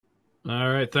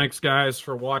All right, thanks guys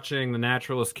for watching The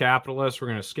Naturalist Capitalist. We're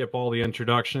going to skip all the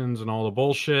introductions and all the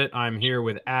bullshit. I'm here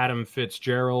with Adam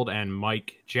Fitzgerald and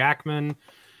Mike Jackman.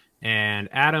 And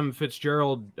Adam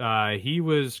Fitzgerald, he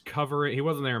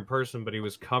wasn't there in person, but he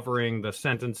was covering the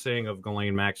sentencing of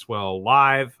Ghislaine Maxwell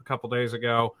live a couple days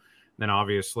ago. Then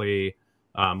obviously,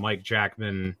 Mike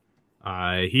Jackman,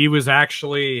 he was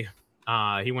actually,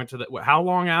 he went to how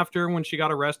long after when she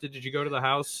got arrested did you go to the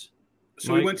house?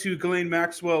 So we Mike? went to Ghislaine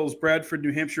Maxwell's Bradford,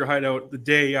 New Hampshire hideout the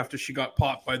day after she got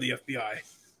popped by the FBI.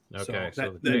 Okay, So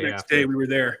so the the day next day after. we were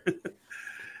there. And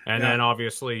Yeah. then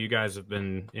obviously you guys have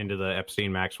been into the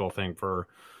Epstein Maxwell thing for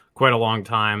quite a long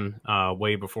time,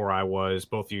 way before I was.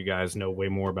 Both of you guys know way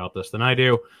more about this than I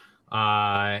do.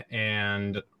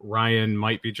 And Ryan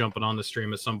might be jumping on the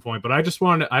stream at some point, but I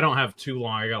don't have too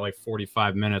long. I got like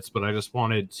 45 minutes, but I just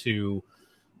wanted to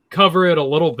cover it a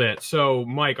little bit. So,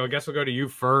 Mike, I guess I'll go to you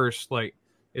first. Like,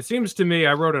 it seems to me,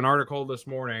 I wrote an article this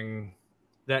morning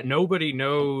that nobody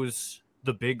knows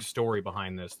the big story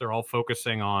behind this. They're all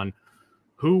focusing on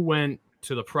who went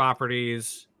to the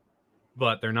properties,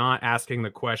 but they're not asking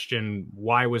the question,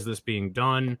 why was this being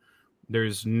done?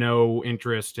 There's no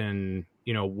interest in,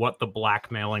 what the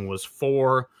blackmailing was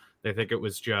for. They think it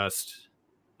was just,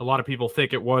 a lot of people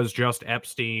think it was just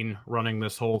Epstein running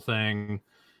this whole thing.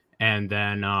 And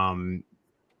then,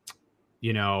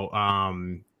 Ghislaine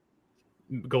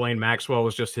Maxwell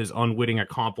was just his unwitting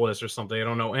accomplice or something. I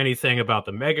don't know anything about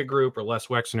the mega group or Les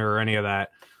Wexner or any of that.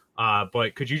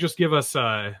 But could you just give us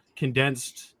a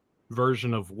condensed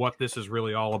version of what this is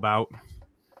really all about?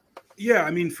 Yeah,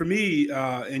 I mean, for me,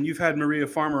 and you've had Maria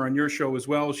Farmer on your show as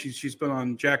well. She's been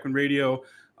on Jackman Radio.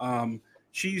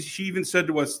 She even said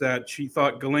to us that she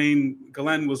thought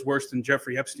Ghislaine was worse than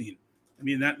Jeffrey Epstein. I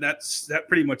mean, that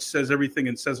pretty much says everything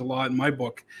and says a lot in my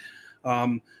book.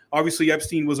 Obviously,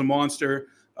 Epstein was a monster,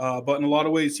 but in a lot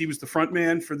of ways, he was the front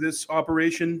man for this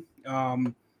operation.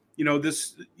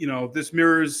 This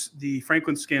mirrors the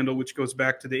Franklin scandal, which goes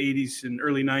back to the 80s and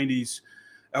early 90s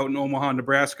out in Omaha,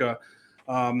 Nebraska.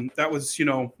 That was,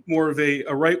 more of a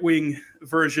right wing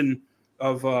version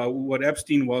of what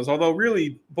Epstein was. Although,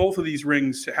 really, both of these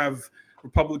rings have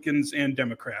Republicans and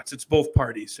Democrats. It's both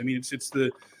parties. I mean, it's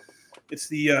the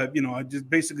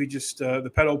basically just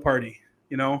the pedo party,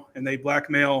 and they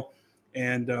blackmail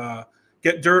and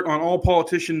get dirt on all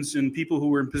politicians and people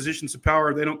who are in positions of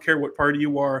power. They don't care what party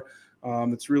you are.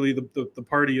 It's really the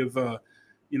party of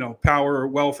power,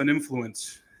 wealth, and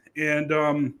influence.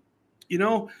 And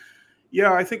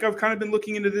yeah, I think I've kind of been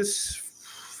looking into this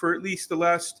for at least the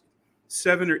last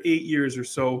 7 or 8 years or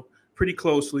so, pretty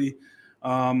closely.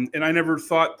 And I never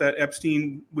thought that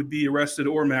Epstein would be arrested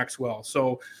or Maxwell.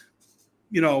 So,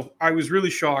 I was really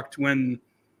shocked when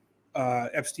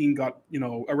Epstein got,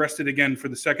 arrested again for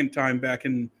the second time back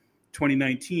in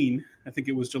 2019. I think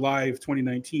it was July of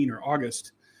 2019 or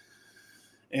August.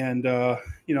 And,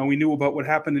 we knew about what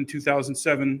happened in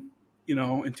 2007,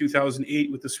 in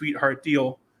 2008 with the Sweetheart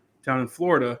deal down in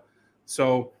Florida.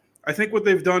 So I think what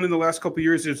they've done in the last couple of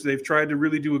years is they've tried to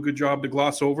really do a good job to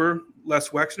gloss over Les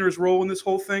Wexner's role in this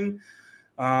whole thing.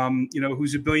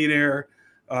 Who's a billionaire,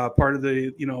 part of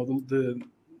the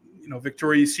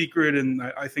Victoria's Secret, and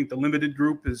I think the Limited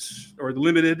Group the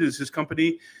Limited is his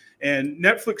company. And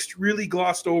Netflix really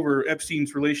glossed over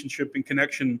Epstein's relationship and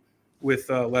connection with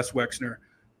Les Wexner,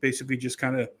 basically just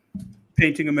kind of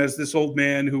painting him as this old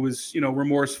man who was,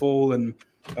 remorseful and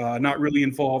not really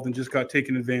involved and just got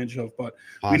taken advantage of. But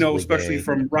we know, Possibly especially gay.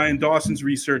 from Ryan Dawson's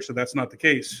research, that that's not the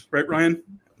case. Right, Ryan?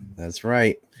 That's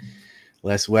right.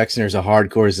 Les Wexner is a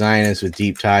hardcore Zionist with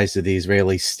deep ties to the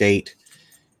Israeli state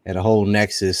and a whole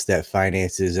nexus that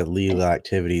finances illegal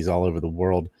activities all over the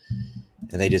world.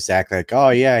 And they just act like, oh,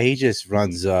 yeah, he just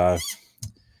runs,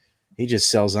 he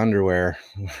just sells underwear.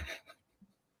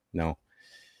 No.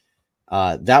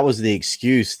 That was the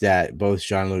excuse that both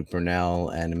Jean-Luc Brunel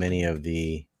and many of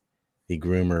the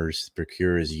groomers,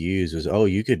 procurers used was, oh,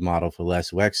 you could model for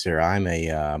Les Wexner. I'm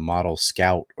a model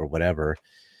scout or whatever.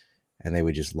 And they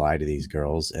would just lie to these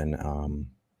girls. And,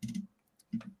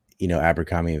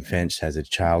 Abercrombie and Finch has a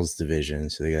child's division.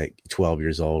 So they're like 12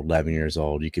 years old, 11 years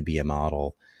old. You could be a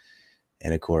model.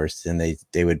 And of course, then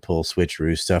they would pull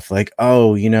switcheroo stuff like,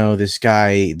 oh, this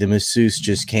guy, the masseuse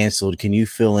just canceled. Can you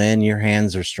fill in? Your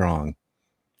hands are strong.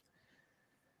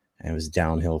 And it was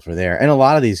downhill for there. And a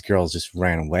lot of these girls just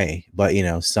ran away. But,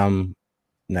 some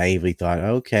naively thought,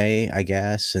 okay, I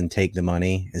guess, and take the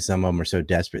money. And some of them were so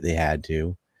desperate they had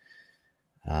to.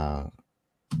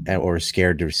 Or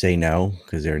scared to say no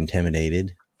because they're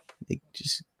intimidated. They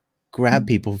just grab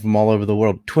people from all over the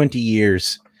world. 20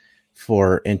 years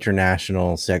for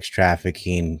international sex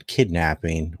trafficking,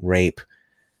 kidnapping, rape,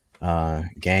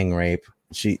 gang rape.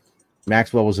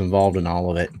 Maxwell was involved in all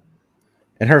of it,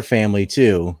 and her family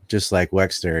too, just like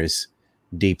Wexner, is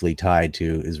deeply tied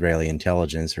to Israeli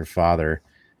intelligence. Her father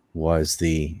was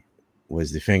the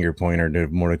finger pointer to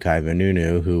Mordecai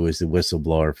Vanunu, who was the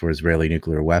whistleblower for Israeli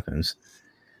nuclear weapons.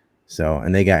 So,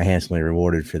 and they got handsomely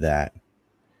rewarded for that.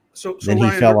 So then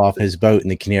Ryan, he fell off his boat in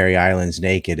the Canary Islands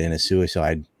naked in a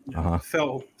suicide.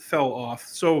 Fell off.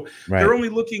 So Right. they were only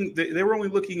looking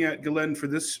at Ghislaine for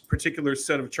this particular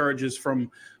set of charges from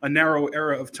a narrow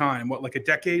era of time. What, like a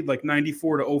decade, like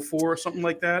 94 to 04 or something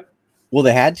like that? Well,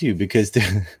 they had to, because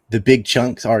the big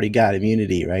chunks already got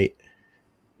immunity, right?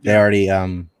 They already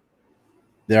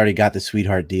got the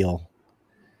sweetheart deal.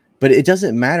 But it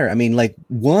doesn't matter. I mean, like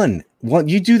one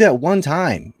you do that one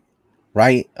time,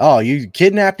 right? Oh, you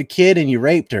kidnapped a kid and you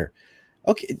raped her.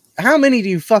 Okay, how many do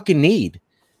you fucking need?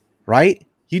 Right?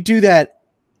 You do that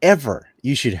ever,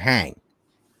 you should hang.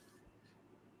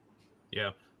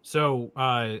 Yeah. So,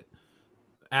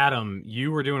 Adam,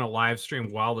 you were doing a live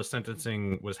stream while the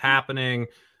sentencing was happening.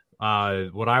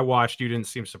 What I watched, you didn't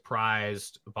seem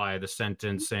surprised by the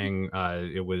sentencing.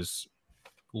 It was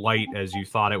light as you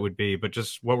thought it would be, but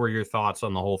just what were your thoughts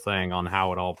on the whole thing, on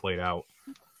how it all played out?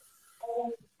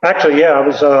 Actually, yeah, I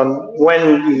was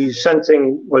when the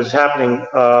sentencing was happening.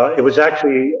 It was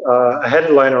actually a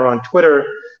headliner on Twitter,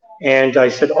 and I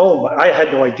said, "Oh, I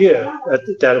had no idea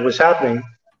that it was happening."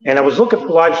 And I was looking for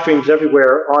live streams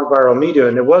everywhere on viral media,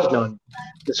 and there was none.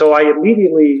 So I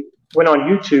immediately went on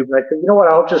YouTube, and I said, "You know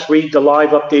what? I'll just read the live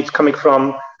updates coming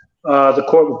from the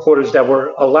court reporters that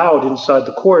were allowed inside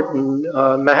the court in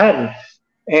Manhattan."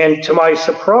 And to my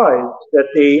surprise, that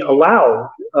they allowed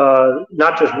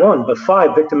not just one, but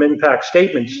 5 victim impact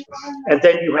statements. And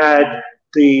then you had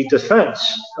the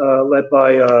defense led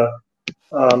by,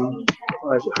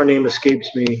 her name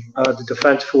escapes me, the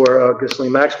defense for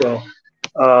Ghislaine Maxwell,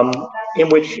 in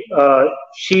which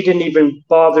she didn't even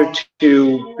bother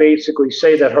to basically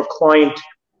say that her client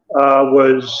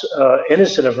was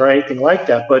innocent of or anything like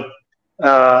that. But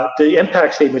the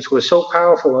impact statements were so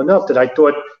powerful enough that I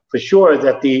thought for sure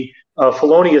that the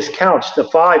felonious counts, the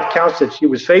 5 counts that she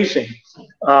was facing,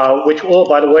 which all,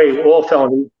 by the way, all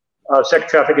felony,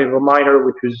 sex trafficking of a minor,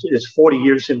 which is 40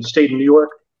 years in the state of New York.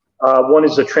 One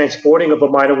is the transporting of a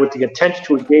minor with the intent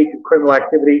to engage in criminal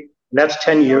activity, and that's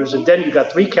 10 years. And then you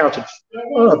got 3 counts of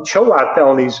CHOAT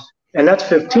felonies, and that's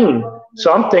 15.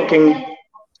 So I'm thinking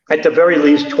at the very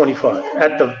least 25,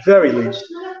 at the very least.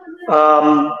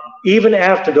 Even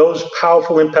after those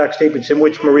powerful impact statements in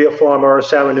which Maria Farmer or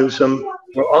Sarah Newsom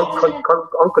were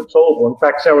unconsolable. In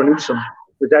fact, Sarah Newsom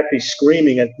was actually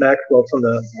screaming at Maxwell from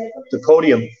the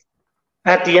podium.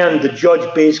 At the end, the judge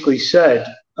basically said,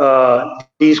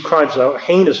 these crimes are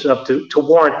heinous enough to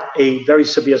warrant a very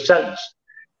severe sentence.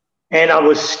 And I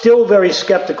was still very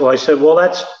skeptical. I said, well,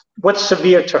 what's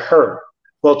severe to her?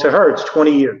 Well, to her, it's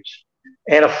 20 years.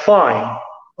 And a fine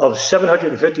of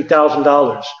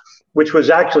 $750,000, which was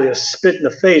actually a spit in the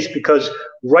face, because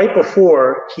right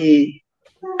before he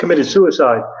committed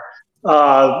suicide,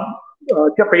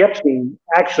 Jeffrey Epstein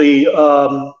actually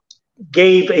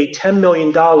gave a $10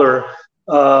 million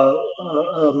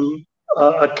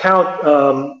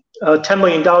 $10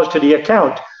 million to the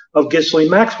account of Ghislaine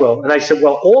Maxwell. And I said,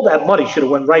 well, all that money should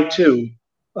have went right to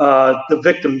the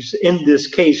victims in this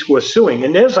case who are suing.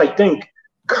 And there's, I think,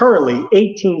 currently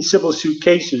 18 civil suit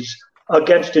cases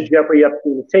against the Jeffrey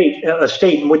Epstein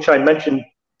estate, in which I mentioned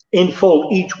in full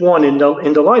each one in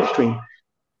the live stream.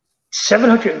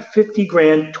 750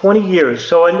 grand, 20 years.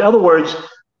 So in other words,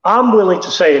 I'm willing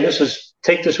to say, and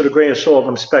take this with a grain of salt,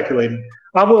 I'm speculating,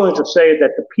 I'm willing to say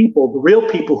that the real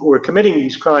people who are committing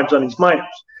these crimes on these minors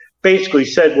basically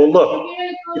said, well, look,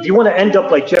 if you want to end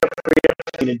up like Jeffrey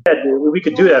Epstein and dead, we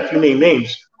could do that if you name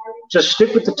names. Just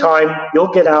stick with the time. You'll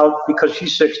get out because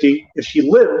she's 60. If she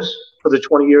lives for the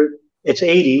 20 years, it's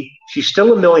 80. She's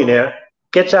still a millionaire,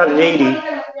 gets out at 80,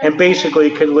 and basically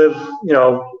can live,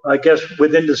 I guess,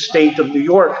 within the state of New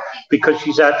York, because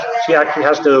she actually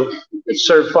has to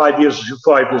serve 5 years or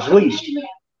 5 years least.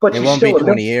 But it won't be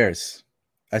 20 years.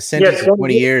 A sentence of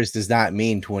 20 years does not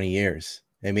mean 20 years.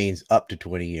 It means up to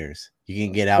 20 years. You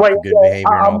can get out for good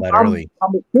behavior and all that early.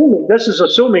 I'm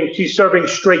assuming she's serving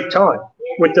straight time.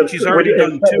 She's already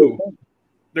done 2.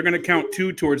 They're going to count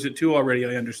 2 towards it too already,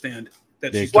 I understand.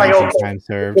 That she's time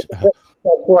served.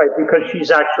 That's right, because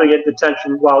she's actually in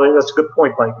detention. Well, that's a good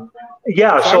point, Mike.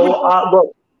 Yeah,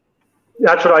 look,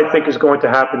 that's what I think is going to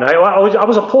happen. I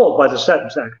was appalled by the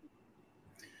sentence, actually.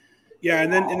 Yeah,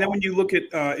 and then when you look at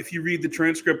if you read the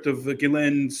transcript of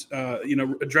Ghislaine's,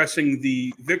 addressing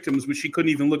the victims, which she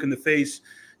couldn't even look in the face,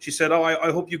 She said, "Oh,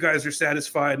 I hope you guys are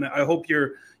satisfied, and I hope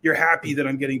you're happy that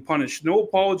I'm getting punished." No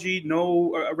apology,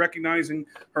 no recognizing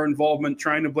her involvement,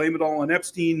 trying to blame it all on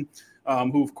Epstein,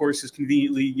 who of course is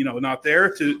conveniently, not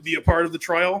there to be a part of the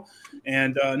trial,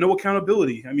 and no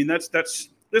accountability. I mean, that's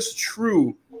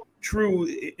true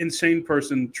insane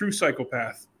person, true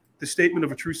psychopath. The statement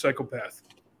of a true psychopath.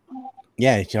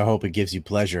 Yeah, I hope it gives you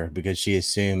pleasure because she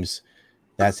assumes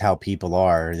that's how people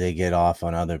are. They get off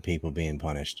on other people being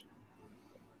punished.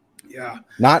 Yeah.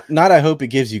 Not. I hope it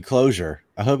gives you closure.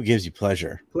 I hope it gives you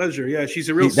pleasure. Pleasure. Yeah, she's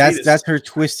a real. That's her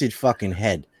twisted fucking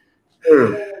head.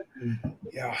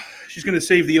 Yeah, she's going to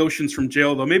save the oceans from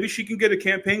jail, though. Maybe she can get a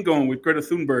campaign going with Greta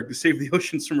Thunberg to save the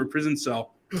oceans from her prison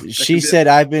cell. She said,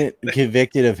 "I've been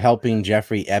convicted of helping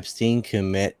Jeffrey Epstein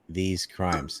commit these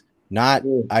crimes. Not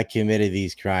I committed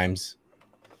these crimes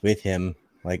with him.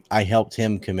 Like I helped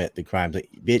him commit the crimes. Like,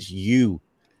 bitch, you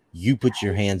put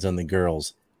your hands on the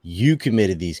girls. You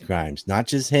committed these crimes, not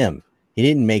just him. He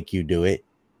didn't make you do it.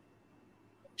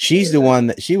 She was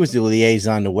the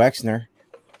liaison to Wexner.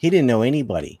 He didn't know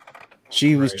anybody.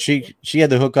 She was she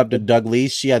had to hook up to Doug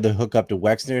Leese. She had to hook up to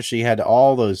Wexner. She had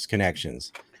all those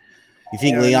connections. You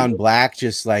think Leon Black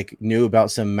just like knew about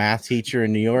some math teacher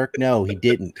in New York? No, he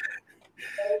didn't.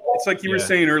 It's like you were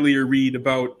saying earlier, Reed,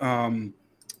 about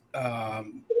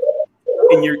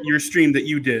in your stream that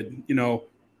you did,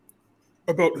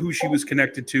 about who she was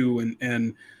connected to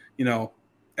and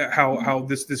how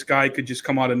this guy could just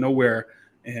come out of nowhere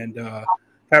and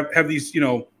have these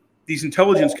these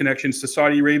intelligence connections to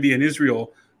Saudi Arabia and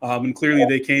Israel, and clearly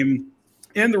they came,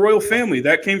 and the royal family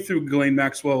that came through Ghislaine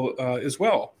Maxwell as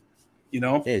well.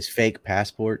 His fake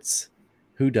passports.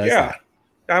 Who does that?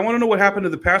 I want to know what happened to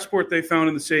the passport they found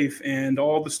in the safe and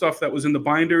all the stuff that was in the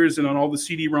binders and on all the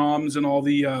CD-ROMs and all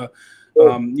the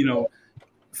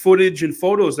footage and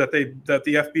photos that the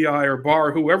FBI or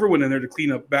BAR, whoever went in there to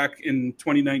clean up back in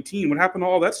 2019. What happened to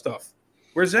all that stuff?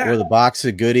 Where's that? Or the box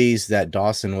of goodies that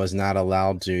Dawson was not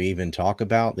allowed to even talk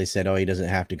about. They said, "Oh, he doesn't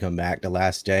have to come back the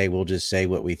last day. We'll just say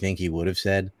what we think he would have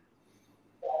said."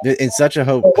 In such a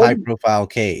high-profile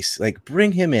case, like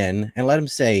bring him in and let him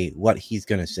say what he's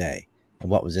going to say and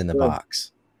what was in the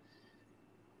box.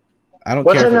 I don't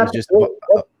care if it was just.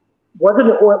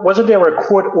 Wasn't there a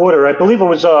court order? I believe it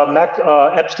was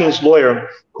Epstein's lawyer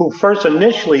who first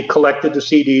initially collected the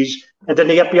CDs, and then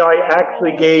the FBI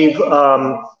actually gave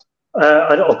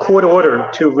a court order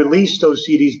to release those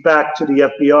CDs back to the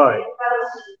FBI.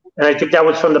 And I think that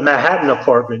was from the Manhattan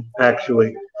apartment,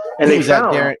 actually. And they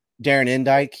found that Darren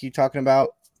Indike you talking about?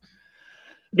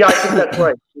 Yeah, I think that's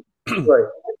right. Right.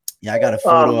 Yeah, I got a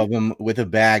photo of him with a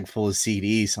bag full of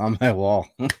CDs on my wall.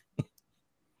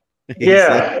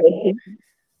 Yeah.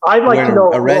 I'd like to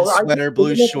know a red sweater,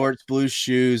 blue shorts, blue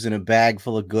shoes, and a bag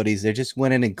full of goodies. They just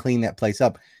went in and cleaned that place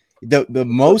up. The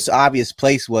most obvious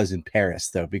place was in Paris,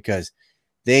 though, because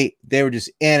they were just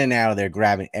in and out of there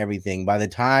grabbing everything. By the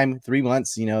time 3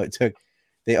 months, it took,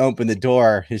 they opened the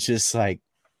door. It's just like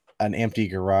an empty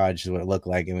garage is what it looked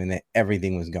like. I mean,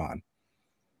 everything was gone.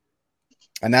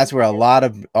 And that's where a lot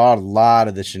of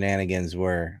the shenanigans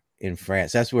were in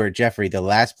France. That's where Jeffrey, the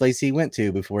last place he went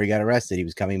to before he got arrested, he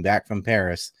was coming back from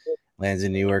Paris, lands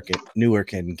in Newark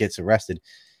and gets arrested.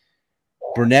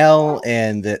 Brunel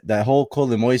and the whole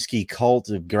Kolomoisky cult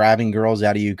of grabbing girls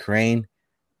out of Ukraine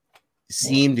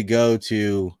seemed to go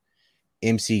to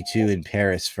MC2 in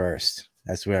Paris first.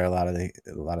 That's where a lot of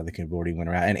the cavorting went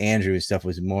around. And Andrew's stuff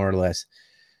was more or less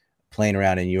playing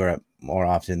around in Europe more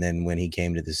often than when he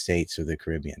came to the States or the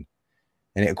Caribbean.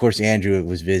 And of course, Andrew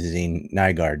was visiting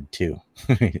Nygaard too.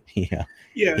 Yeah,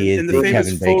 he is the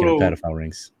Kevin Bacon of pedophile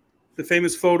rings. The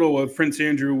famous photo of Prince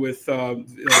Andrew with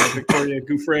Victoria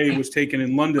Giuffre was taken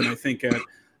in London, I think, at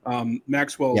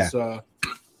Maxwell's,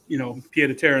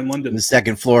 pied-à-terre in London. The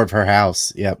second floor of her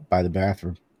house. Yep, by the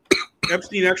bathroom.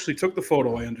 Epstein actually took the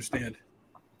photo, I understand.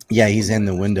 Yeah, he's in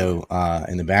the window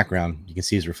in the background. You can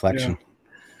see his reflection. Yeah.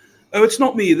 Oh, it's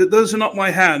not me. Those are not my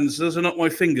hands. Those are not my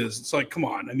fingers. It's like, come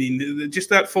on. I mean, just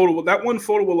that photo, that one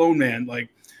photo alone, man. Like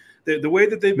the way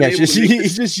that they've been able to make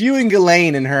it's just you and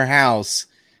Ghislaine in her house,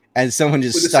 and someone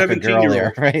just stuck a girl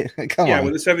there, right? Come on. Yeah,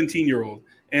 with a 17-year-old.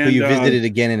 And who you visited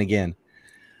again and again.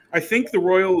 I think the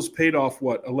Royals paid off,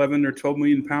 11 or 12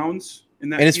 million pounds in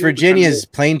that. And it's Virginia's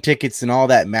plane tickets and all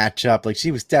that match up. Like,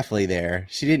 she was definitely there.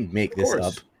 She didn't make this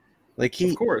up. Like,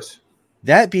 of course.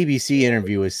 That BBC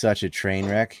interview was such a train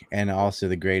wreck, and also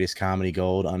the greatest comedy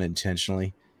gold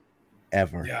unintentionally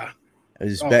ever. Yeah.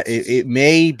 It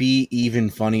may be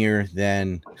even funnier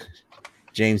than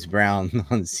James Brown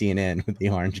on CNN with the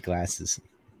orange glasses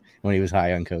when he was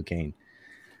high on cocaine.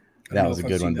 That was a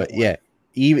good one. But yeah,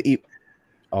 even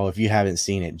Oh, if you haven't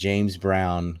seen it, James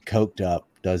Brown, coked up,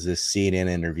 does this CNN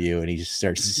interview, and he just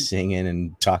starts singing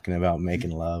and talking about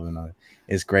making love, and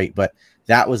it's great. But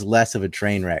that was less of a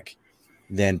train wreck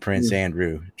than Prince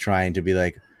Andrew trying to be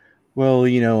like, well,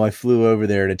 you know, I flew over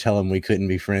there to tell him we couldn't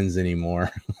be friends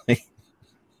anymore.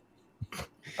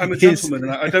 I'm a gentleman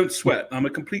and I don't sweat. I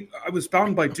was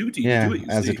bound by duty to do it.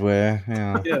 As it were.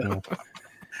 Yeah. Yeah.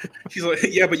 She's like,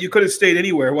 yeah, but you could have stayed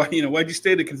anywhere. Why'd you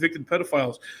stay to convicted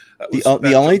pedophiles?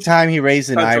 The only time he raised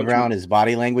an eyebrow and his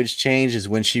body language changed is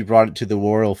when she brought it to the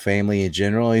royal family in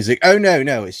general. He's like, oh,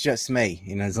 no, it's just me.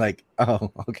 You know, it's like,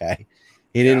 oh, okay.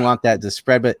 He didn't want that to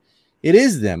spread, but it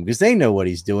is them because they know what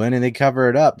he's doing and they cover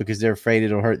it up because they're afraid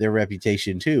it'll hurt their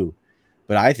reputation too.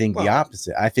 But I think the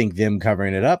opposite. I think them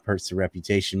covering it up hurts the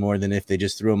reputation more than if they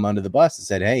just threw him under the bus and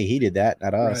said, hey, he did that,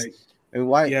 not us. Right. I mean,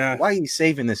 why are you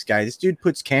saving this guy? This dude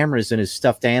puts cameras in his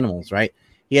stuffed animals, right?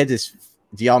 He had this.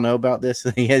 Do y'all know about this?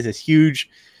 He has this huge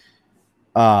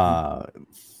flipping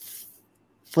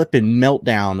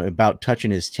meltdown about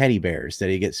touching his teddy bears that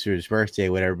he gets for his birthday,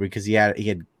 whatever, because he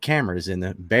had cameras in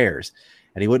the bears.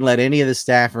 And he wouldn't let any of the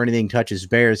staff or anything touch his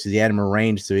bears because he had them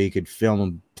arranged so he could film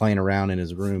them playing around in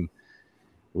his room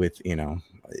with, you know,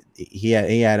 he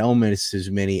had almost as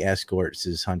many escorts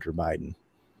as Hunter Biden,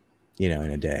 you know,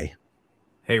 in a day.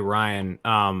 Hey, Ryan,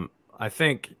 I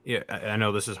think, I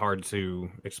know this is hard to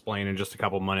explain in just a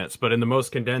couple minutes, but in the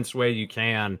most condensed way you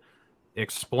can,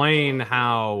 explain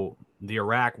how the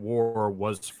Iraq war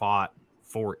was fought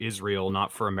for Israel,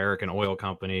 not for American oil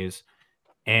companies,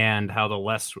 and how the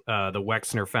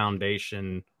Wexner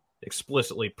Foundation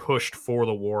explicitly pushed for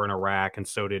the war in Iraq, and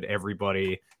so did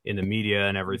everybody in the media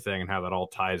and everything, and how that all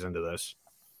ties into this.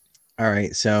 All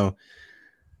right, so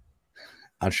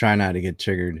I'll try not to get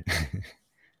triggered.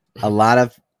 A lot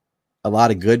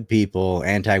of good people,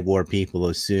 anti-war people,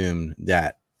 assume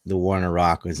that the war in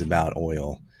Iraq was about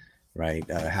oil, right?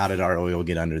 How did our oil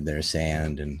get under their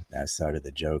sand? And that started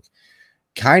the joke.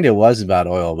 Kind of was about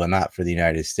oil, but not for the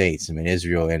United States. I mean,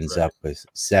 Israel ends up with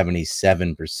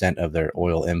 77% of their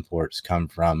oil imports come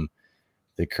from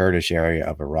the Kurdish area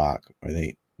of Iraq,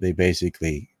 where they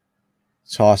basically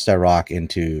tossed Iraq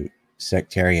into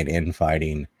sectarian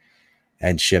infighting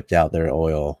and shipped out their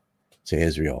oil to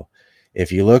Israel.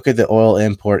 If you look at the oil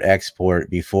import export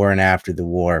before and after the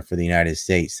war for the United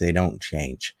States, they don't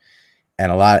change.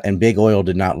 And big oil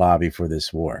did not lobby for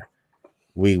this war.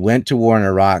 We went to war in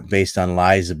Iraq based on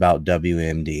lies about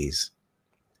WMDs.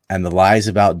 And the lies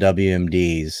about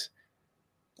WMDs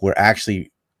were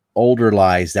actually older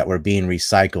lies that were being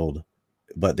recycled,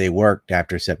 but they worked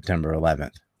after September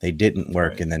 11th. They didn't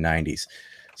work in the 90s.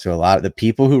 So a lot of the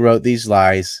people who wrote these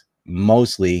lies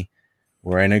mostly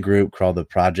were in a group called the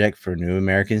Project for New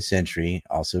American Century,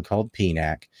 also called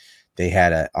PNAC. They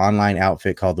had an online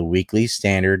outfit called the Weekly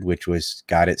Standard, which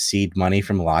got its seed money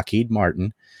from Lockheed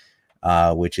Martin,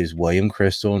 which is William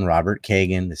Crystal and Robert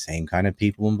Kagan, the same kind of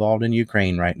people involved in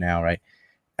Ukraine right now, right?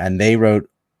 And they wrote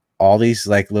all these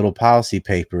like little policy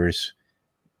papers,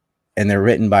 and they're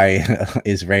written by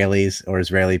Israelis or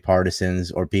Israeli partisans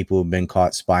or people who've been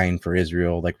caught spying for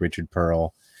Israel, like Richard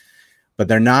Pearl. But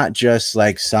they're not just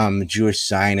like some Jewish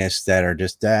Zionists that are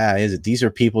just, these are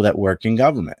people that worked in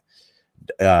government.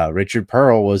 Richard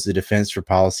Pearl was the Defense for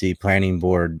Policy Planning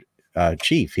Board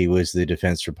chief. He was the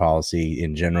Defense for Policy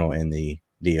in general in the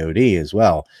DOD as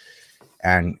well.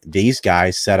 And these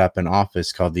guys set up an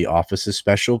office called the Office of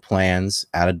Special Plans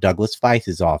out of Douglas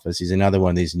Feith's office. He's another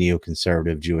one of these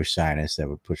neoconservative Jewish Zionists that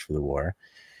would push for the war.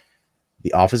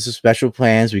 The Office of Special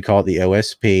Plans, we call it the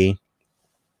OSP.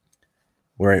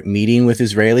 We're meeting with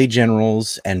Israeli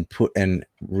generals and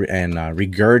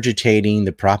regurgitating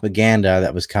the propaganda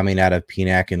that was coming out of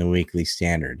PNAC and the Weekly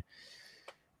Standard.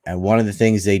 And one of the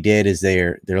things they did is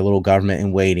their little government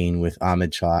in waiting with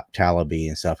Ahmed Chalabi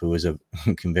and stuff, who was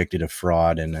convicted of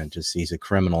fraud and he's a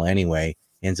criminal anyway,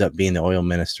 ends up being the oil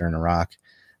minister in Iraq,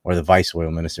 or the vice oil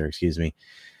minister, excuse me.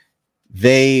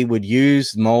 They would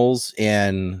use moles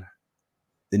in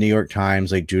the New York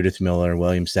Times, like Judith Miller,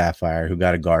 William Safire, who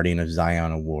got a Guardian of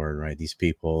Zion award, right? These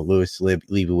people, Louis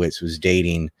Leibowitz was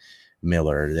dating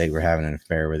Miller. They were having an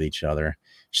affair with each other.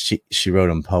 She wrote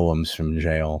him poems from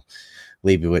jail.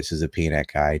 Leibowitz is a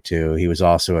PNAC guy too. He was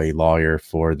also a lawyer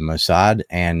for the Mossad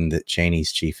and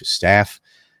Cheney's chief of staff.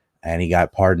 And he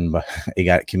got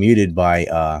commuted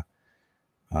by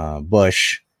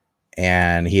Bush.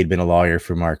 And he had been a lawyer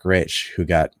for Mark Rich, who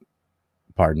got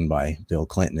pardoned by Bill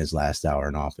Clinton his last hour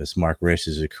in office. Mark Rich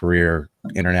is a career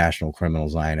international criminal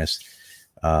Zionist,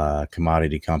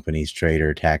 commodity companies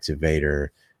trader, tax evader,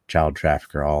 child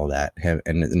trafficker, all of that.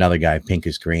 And another guy,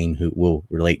 Pincus Green, who will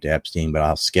relate to Epstein, but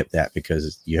I'll skip that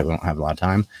because you don't have a lot of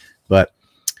time. But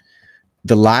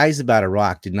the lies about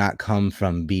Iraq did not come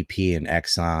from BP and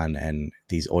Exxon and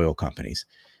these oil companies.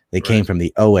 They came from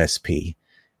the OSP.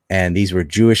 And these were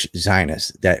Jewish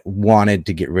Zionists that wanted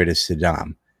to get rid of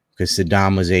Saddam because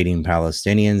Saddam was aiding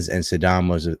Palestinians, and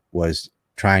Saddam was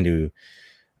trying to,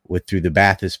 through the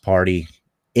Ba'athist Party,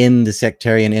 end the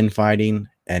sectarian infighting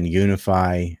and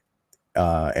unify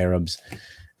Arabs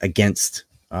against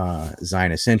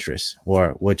Zionist interests,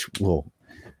 or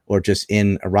just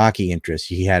in Iraqi interests.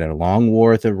 He had a long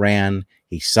war with Iran.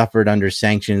 He suffered under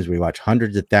sanctions. We watched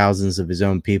hundreds of thousands of his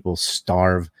own people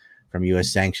starve from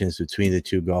U.S. sanctions between the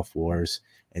two Gulf Wars,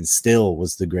 and still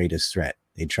was the greatest threat.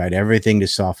 They tried everything to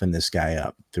soften this guy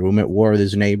up, threw him at war with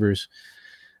his neighbors.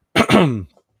 And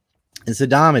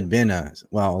Saddam had been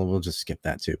we'll just skip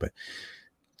that too, but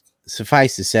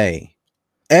suffice to say,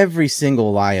 every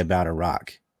single lie about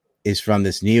Iraq is from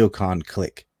this neocon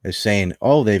clique. They're saying,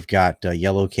 oh, they've got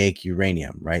yellow cake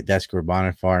uranium, right? That's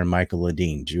Ghorbanifar and Michael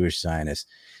Ledeen, Jewish Zionists.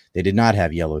 They did not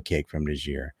have yellow cake from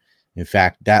Niger. In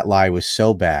fact, that lie was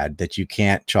so bad that you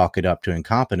can't chalk it up to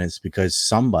incompetence because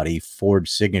somebody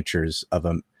forged signatures of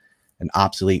an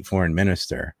obsolete foreign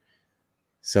minister.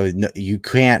 So you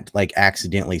can't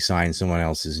accidentally sign someone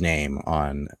else's name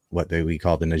on what we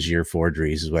call the Niger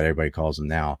forgeries, is what everybody calls them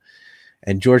now.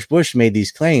 And George Bush made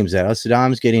these claims that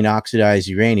Saddam's getting oxidized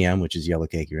uranium, which is yellow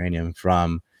cake uranium,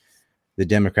 from the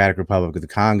Democratic Republic of the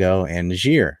Congo and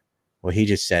Niger. Well, he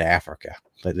just said Africa,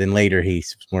 but then later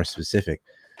he's more specific.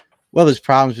 Well, there's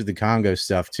problems with the Congo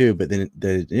stuff too, but then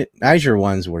the Niger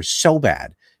ones were so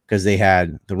bad because they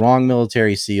had the wrong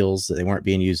military seals that they weren't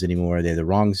being used anymore. They had the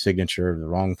wrong signature, the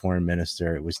wrong foreign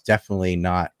minister. It was definitely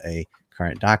not a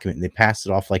current document. And they passed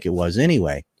it off like it was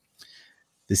anyway.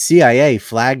 The CIA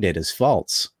flagged it as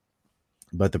false,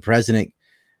 but the president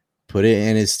put it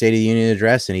in his State of the Union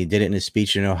address, and he did it in his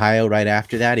speech in Ohio right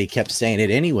after that. He kept saying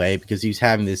it anyway because he was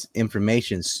having this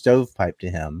information stovepiped to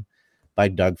him by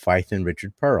Doug Feith and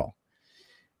Richard Pearl.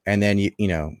 And then,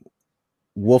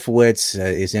 Wolfowitz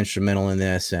is instrumental in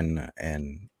this, and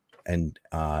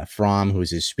Fromm,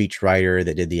 who's his speechwriter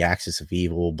that did the Axis of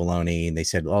Evil baloney. And they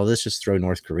said, oh, let's just throw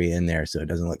North Korea in there so it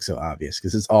doesn't look so obvious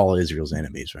because it's all Israel's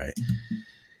enemies, right?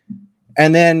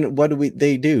 And then what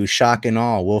they do? Shock and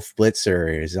awe. Wolf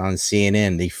Blitzer is on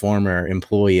CNN. The former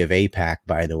employee of AIPAC,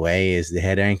 by the way, is the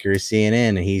head anchor of CNN.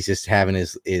 And he's just having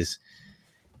his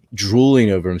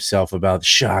drooling over himself about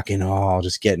shock and awe,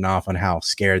 just getting off on how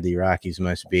scared the Iraqis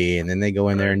must be. And then they go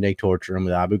in there and they torture him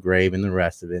with Abu Ghraib and the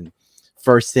rest of it.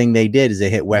 First thing they did is they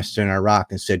hit Western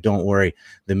Iraq and said, don't worry,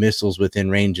 the missiles within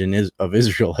range of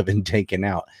Israel have been taken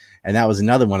out. And that was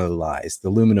another one of the lies. The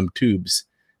aluminum tubes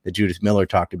that Judith Miller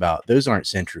talked about, those aren't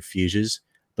centrifuges,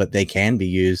 but they can be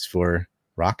used for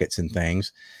rockets and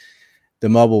things. The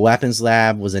mobile weapons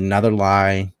lab was another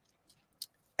lie.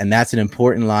 And that's an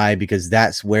important lie because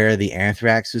that's where the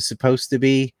anthrax was supposed to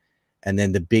be. And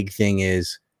then the big thing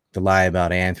is the lie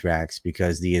about anthrax,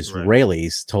 because the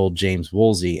Israelis told James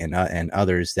Woolsey and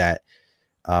others that,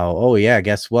 oh yeah,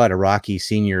 guess what? Iraqi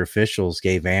senior officials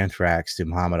gave anthrax to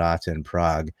Mohammed Atta in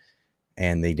Prague,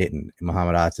 and they didn't.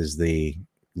 Mohammed Atta is the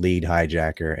lead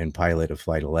hijacker and pilot of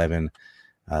Flight 11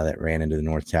 that ran into the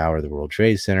North Tower of the World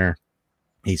Trade Center.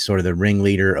 He's sort of the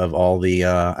ringleader of all the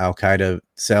Al-Qaeda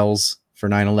cells for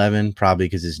 9/11, probably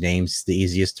because his name's the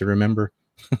easiest to remember.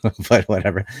 But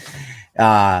whatever.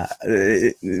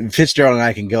 Fitzgerald and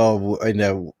I can go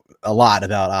into a lot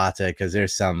about Atta because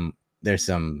there's some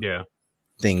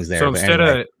things there. So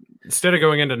instead of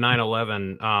going into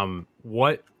 9/11,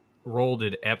 what role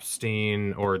did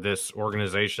Epstein or this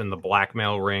organization, the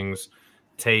blackmail rings,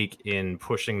 take in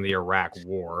pushing the Iraq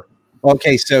war?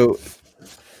 Okay, so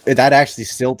that actually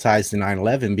still ties to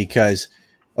 9/11 because,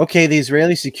 okay, the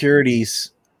Israeli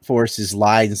securities forces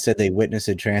lied and said they witnessed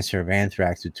a transfer of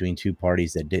anthrax between two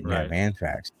parties that didn't have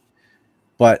anthrax.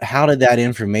 But how did that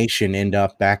information end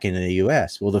up back in the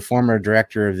U.S.? Well, the former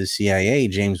director of the CIA,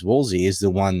 James Woolsey, is the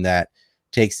one that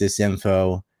takes this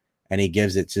info and he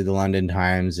gives it to the London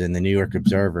Times and the New York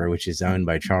Observer, which is owned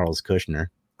by Charles Kushner.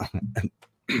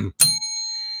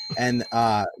 And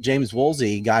James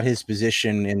Woolsey got his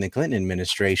position in the Clinton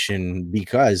administration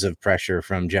because of pressure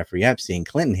from Jeffrey Epstein.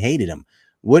 Clinton hated him,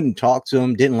 wouldn't talk to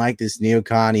him, didn't like this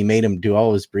neocon. He made him do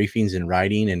all his briefings in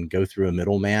writing and go through a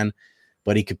middleman,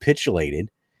 but he capitulated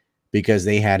because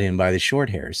they had him by the short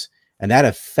hairs. And that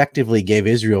effectively gave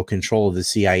Israel control of the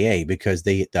CIA because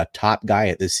the top guy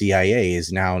at the CIA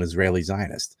is now an Israeli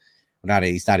Zionist.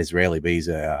 He's not Israeli, but he's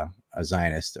a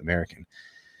Zionist American.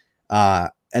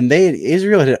 And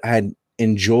Israel had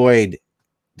enjoyed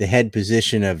the head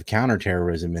position of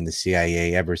counterterrorism in the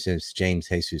CIA ever since James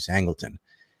Jesus Angleton,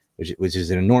 which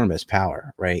is an enormous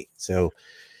power, right? So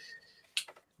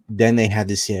then they had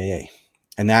the CIA.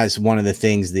 And that is one of the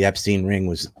things the Epstein ring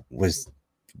was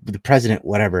the president,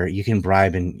 whatever, you can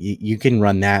bribe and you can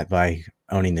run that by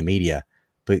owning the media,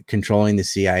 but controlling the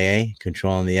CIA,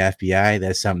 controlling the FBI,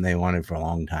 that's something they wanted for a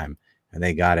long time. And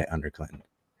they got it under Clinton,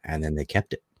 and then they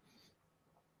kept it.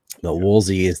 But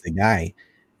Woolsey is the guy,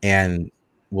 and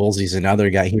Woolsey's another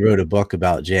guy. He wrote a book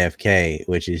about JFK,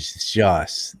 which is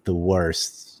just the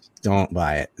worst. Don't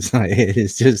buy it.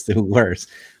 It's just the worst.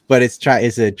 But it's trying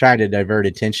to divert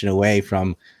attention away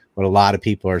from what a lot of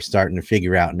people are starting to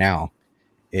figure out now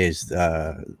is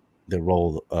the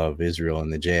role of Israel in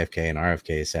the JFK and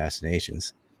RFK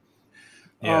assassinations.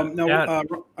 Yeah.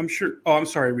 I'm sure. Oh, I'm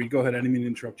sorry, Reed. Go ahead. I didn't mean to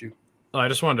interrupt you. I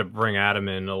just wanted to bring Adam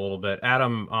in a little bit.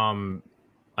 Adam,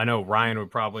 I know Ryan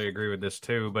would probably agree with this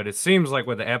too, but it seems like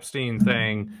with the Epstein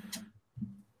thing,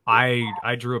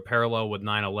 I drew a parallel with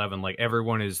 9/11. Like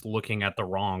everyone is looking at the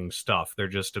wrong stuff. They're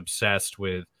just obsessed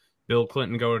with Bill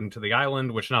Clinton going to the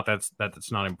island, which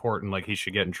that's not important. Like he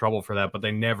should get in trouble for that, but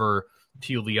they never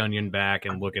peel the onion back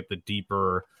and look at the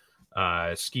deeper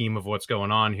scheme of what's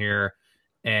going on here.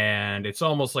 And it's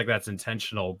almost like that's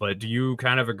intentional. But do you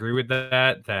kind of agree with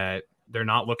that they're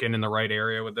not looking in the right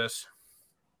area with this?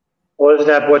 Well, isn't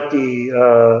that what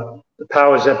the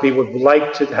powers that be would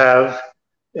like to have,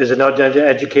 is an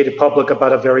educated public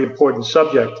about a very important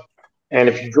subject? And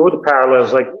if you draw the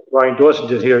parallels like Ryan Dawson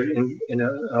did here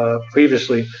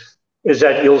previously, is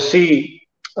that you'll see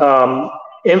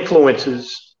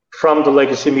influences from the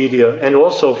legacy media and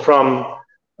also from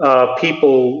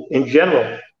people in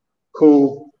general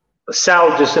who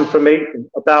sow disinformation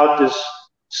about this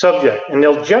subject. And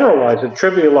they'll generalize and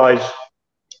trivialize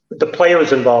the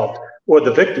players involved or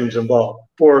the victims involved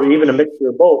or even a mixture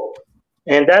of both.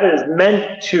 And that is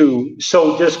meant to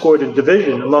sow discord and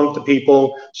division among the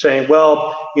people, saying,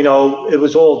 well, you know, it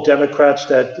was all Democrats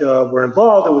that were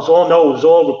involved. It was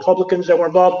all Republicans that were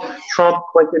involved, Trump,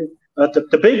 Clinton.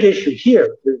 The big issue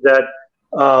here is that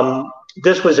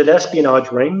this was an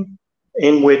espionage ring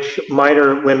in which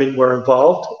minor women were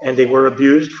involved, and they were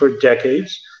abused for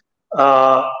decades.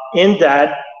 In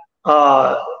that,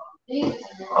 a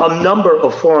number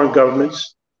of foreign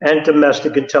governments and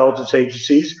domestic intelligence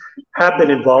agencies have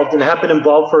been involved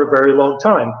for a very long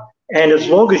time. And as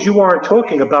long as you aren't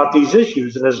talking about these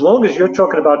issues, and as long as you're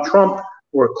talking about Trump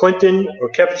or Clinton or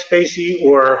Kevin Spacey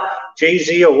or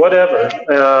Jay-Z or whatever,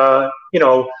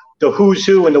 the who's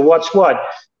who and the what's what,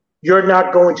 you're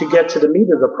not going to get to the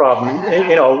meat of the problem.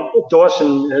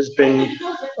 Dawson has been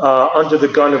under the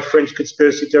gun of fringe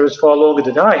conspiracy theorists far longer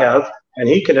than I have, and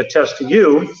he can attest to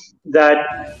you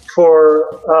that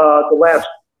for the last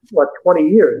 20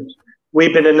 years,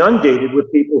 we've been inundated with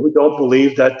people who don't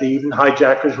believe that the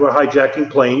hijackers were hijacking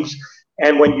planes.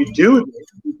 And when you do this,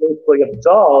 you basically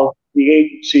absolve the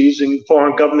agencies and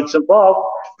foreign governments involved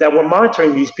that were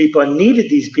monitoring these people and needed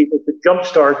these people to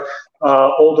jumpstart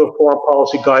older foreign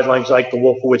policy guidelines like the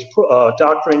Wolfowitz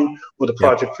Doctrine or the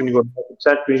Project for New American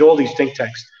Century, all these think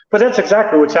tanks. But that's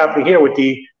exactly what's happening here with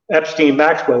the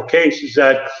Epstein-Maxwell case, is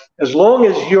that as long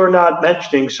as you're not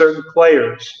mentioning certain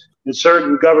players and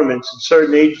certain governments and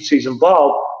certain agencies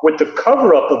involved with the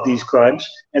cover-up of these crimes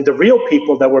and the real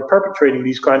people that were perpetrating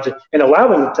these crimes and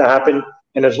allowing them to happen,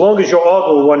 and as long as you're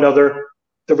arguing with one another,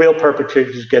 the real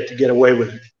perpetrators get away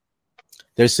with it.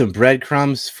 There's some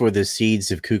breadcrumbs for the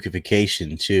seeds of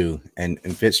kookification too, and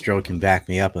Fitzgerald can back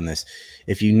me up on this.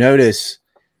 If you notice,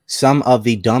 some of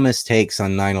the dumbest takes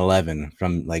on 9/11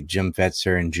 from like Jim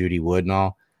Fetzer and Judy Wood and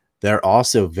all, they're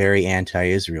also very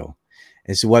anti-Israel.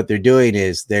 And so what they're doing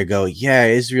is they go, yeah,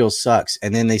 Israel sucks.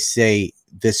 And then they say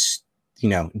this,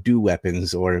 do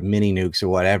weapons or mini nukes or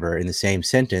whatever in the same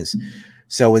sentence.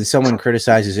 So when someone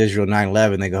criticizes Israel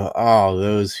 9/11, they go, oh,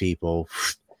 those people.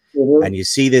 Mm-hmm. And you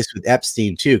see this with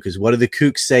Epstein too, because what do the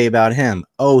kooks say about him?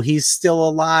 Oh, he's still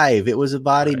alive. It was a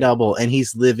body double and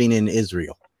he's living in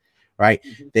Israel, right?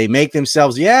 Mm-hmm. They make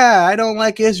themselves, I don't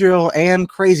like Israel and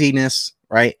craziness,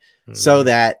 right? So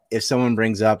that if someone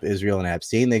brings up Israel and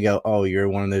Epstein, they go, oh, you're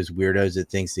one of those weirdos that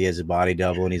thinks he has a body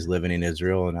double and he's living in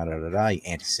Israel and you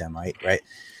anti-Semite, right?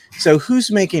 So who's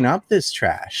making up this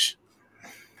trash,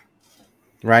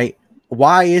 right?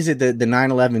 Why is it that the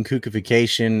 9/11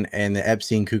 kookification and the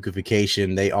Epstein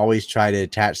kookification, they always try to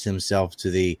attach themselves to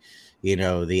the,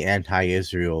 the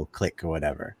anti-Israel clique or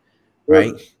whatever,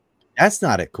 right? That's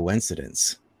not a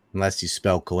coincidence unless you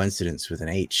spell coincidence with an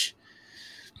H.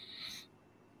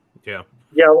 Yeah,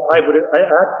 I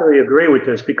actually agree with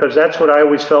this, because that's what I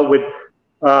always felt with,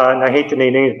 and I hate to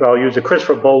name names, but I'll use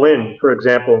Christopher Bolin, for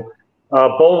example.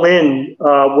 Bolin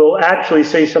will actually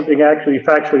say something actually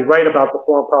factually right about the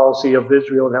foreign policy of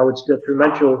Israel and how it's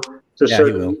detrimental to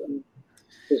certain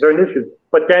issues.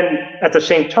 But then at the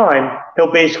same time,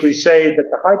 he'll basically say that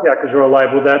the hijackers are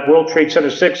liable, that World Trade Center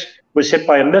 6 was hit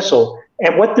by a missile.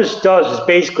 And what this does is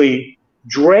basically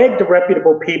drag the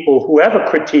reputable people who have a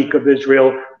critique of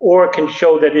Israel or can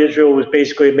show that Israel was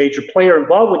basically a major player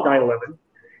involved with 9/11.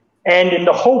 And in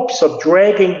the hopes of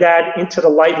dragging that into the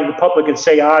light of the public and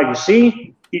say, you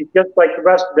see, he's just like the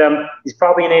rest of them. He's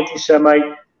probably an anti-Semite,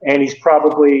 and he's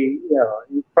probably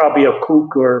a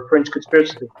kook or a fringe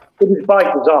conspiracy. It is by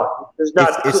design. It's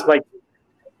not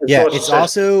it's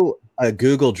also a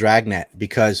Google dragnet,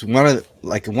 because one of the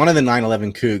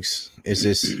 9/11 kooks is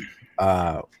this.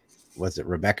 Was it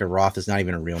Rebecca Roth? Is not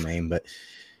even a real name, but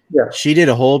she did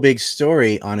a whole big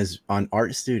story on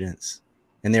art students.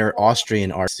 And they're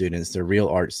Austrian art students. They're real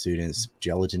art students,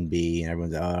 Gelatin B, and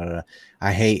everyone's,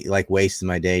 I hate wasting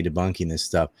my day debunking this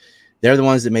stuff. They're the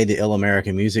ones that made the Ill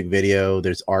American music video.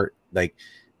 There's art,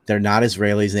 they're not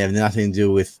Israelis. They have nothing to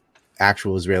do with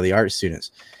actual Israeli art students.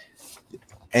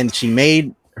 And she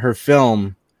made her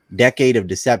film Decade of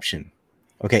Deception.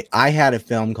 Okay, I had a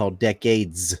film called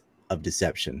Decades of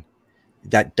Deception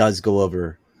that does go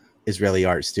over Israeli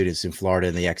art students in Florida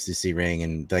and the ecstasy ring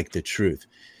and the truth.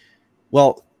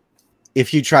 Well,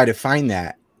 if you try to find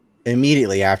that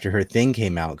immediately after her thing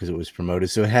came out, because it was promoted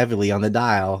so heavily on the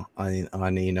dial on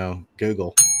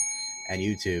Google and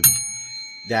YouTube,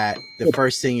 that the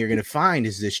first thing you're going to find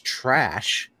is this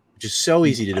trash, which is so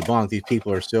easy to debunk. These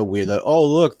people are so weird that,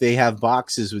 look, they have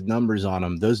boxes with numbers on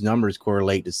them. Those numbers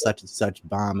correlate to such and such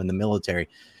bomb in the military,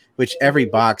 which every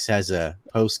box has a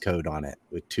postcode on it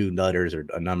with 2 letters or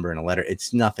a number and a letter.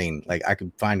 It's nothing. I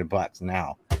could find a box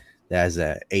now as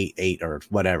a 88 or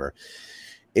whatever.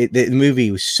 The movie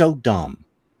was so dumb.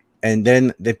 And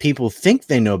then the people think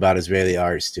they know about Israeli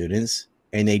art students,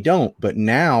 and they don't. But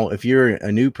now, if you're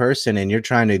a new person and you're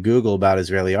trying to Google about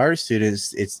Israeli art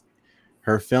students,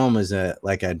 her film is a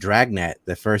dragnet.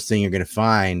 The first thing you're going to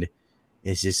find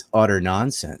is just utter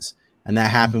nonsense. And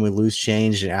that happened with Loose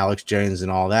Change and Alex Jones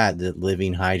and all that, the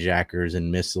living hijackers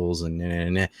and missiles,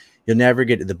 and you'll never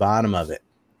get to the bottom of it.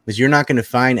 Because you're not going to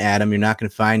find Adam. You're not going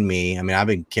to find me. I mean, I've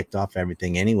been kicked off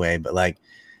everything anyway, but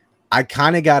I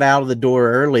kind of got out of the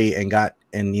door early and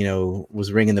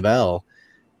was ringing the bell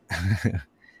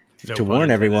to warn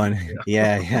everyone.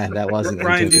 Yeah, that wasn't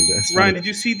Ryan, did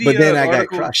you see the But then I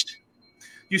article? got crushed.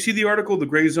 You see the article the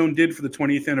Gray Zone did for the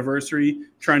 20th anniversary,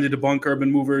 trying to debunk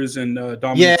urban movers and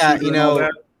dominant. Yeah, and all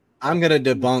that? I'm going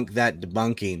to debunk that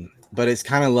debunking, but it's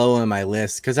kind of low on my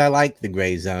list because I like the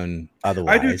Gray Zone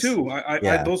otherwise. I do too.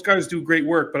 I those guys do great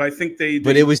work, but I think they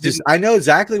But it was just, I know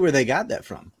exactly where they got that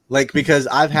from. Because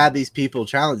I've had these people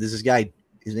challenge. This guy,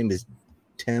 his name is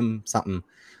Tim something.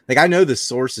 I know the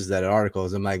sources that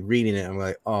articles. I'm reading it. I'm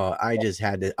I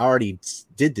already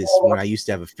did this when I used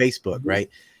to have a Facebook, right?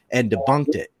 And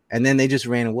debunked it. And then they just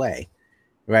ran away,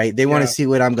 right? They want to see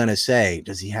what I'm going to say.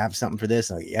 Does he have something for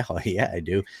this? Yeah, I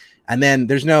do. And then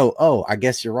there's no, I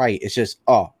guess you're right. It's just,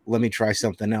 let me try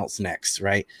something else next,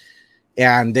 right?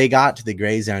 And they got to the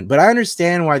Gray Zone. But I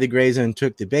understand why the Gray Zone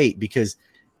took the bait, because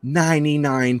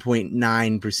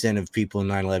 99.9% of people in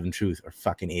 9/11 Truth are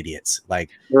fucking idiots. They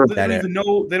don't even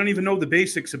know the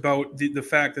basics about the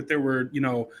fact that there were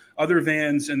other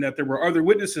vans and that there were other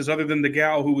witnesses other than the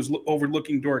gal who was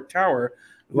overlooking Doric Tower.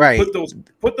 Right.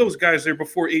 Put those guys there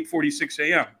before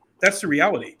 8:46 a.m. That's the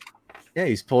reality. Yeah,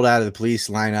 he's pulled out of the police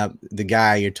lineup. The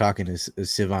guy you're talking is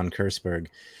Sivan Kursberg,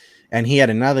 and he had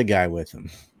another guy with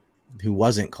him who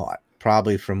wasn't caught,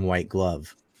 probably from White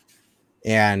Glove.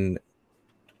 And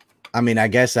I mean, I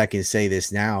guess I can say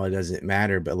this now. It doesn't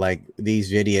matter. But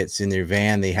these idiots in their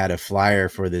van, they had a flyer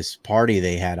for this party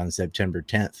they had on September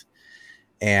 10th.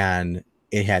 And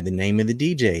it had the name of the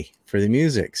DJ for the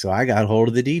music. So I got hold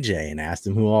of the DJ and asked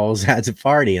him who all was at the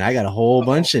party. And I got a whole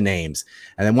bunch of names.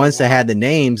 And then once I had the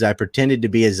names, I pretended to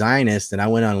be a Zionist. And I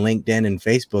went on LinkedIn and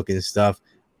Facebook and stuff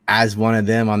as one of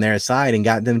them on their side and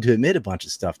got them to admit a bunch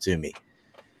of stuff to me.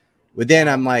 But then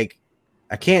I'm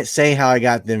I can't say how I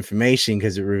got the information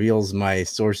because it reveals my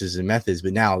sources and methods,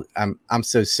 but now I'm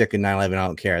so sick of 9/11, I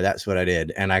don't care. That's what I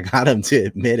did. And I got them to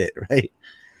admit it, right?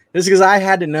 Just because I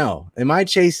had to know. Am I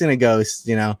chasing a ghost,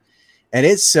 And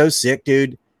it's so sick,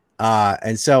 dude.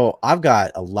 And so I've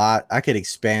got a lot. I could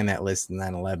expand that list in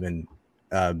 9/11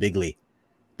 bigly,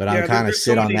 but I'm kind of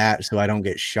sit on that so I don't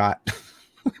get shot.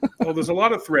 Well, there's a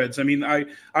lot of threads. I mean, I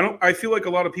feel like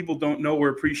a lot of people don't know or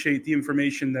appreciate the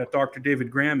information that Dr. David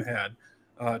Graham had.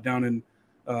 Down in,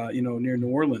 near New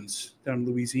Orleans, down in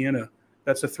Louisiana.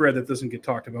 That's a thread that doesn't get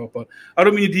talked about. But I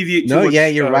don't mean to deviate too much. Yeah,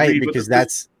 you're right, because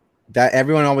that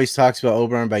everyone always talks about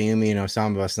Oberon Bayumi,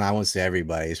 some of us, and I won't say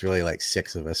everybody. It's really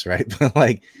 6 of us, right?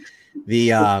 But the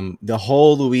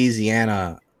whole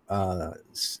Louisiana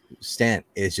stint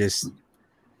is just,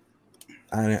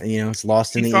 it's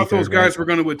lost in the ether. He thought those guys right? were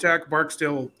going to attack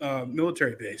Barksdale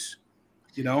military base,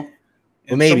 Well,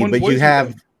 maybe, but you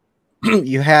have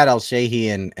you had Al-Shehhi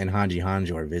and Hanji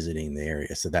Hanjor visiting the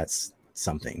area, so that's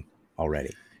something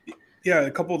already. Yeah,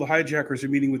 a couple of the hijackers are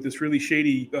meeting with this really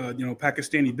shady,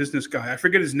 Pakistani business guy. I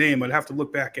forget his name. I'd have to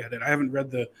look back at it. I haven't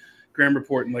read the Graham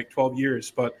report in like 12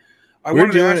 years, but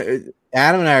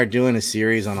Adam and I are doing a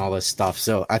series on all this stuff.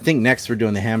 So I think next we're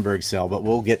doing the Hamburg cell, but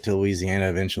we'll get to Louisiana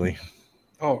eventually.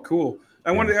 Oh, cool.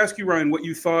 I wanted to ask you, Ryan, what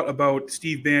you thought about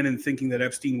Steve Bannon thinking that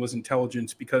Epstein was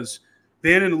intelligence, because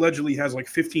Bannon allegedly has like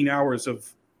 15 hours of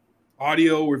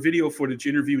audio or video footage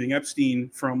interviewing Epstein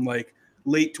from like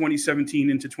late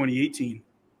 2017 into 2018.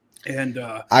 And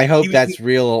I hope that's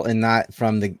real and not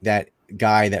from that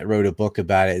guy that wrote a book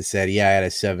about it and said, yeah, I had a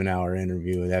 7-hour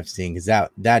interview with Epstein, because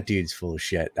that dude's full of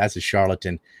shit. That's a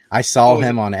charlatan. I saw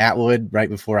him on Atwood right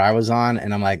before I was on,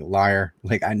 and I'm like, liar.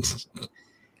 Like,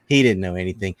 he didn't know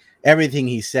anything. Everything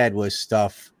he said was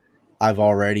stuff I've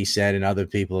already said and other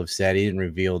people have said. He didn't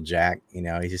reveal jack.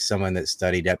 He's just someone that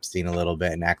studied Epstein a little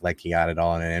bit and act like he got it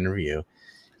all in an interview.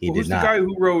 Who's the guy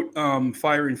who wrote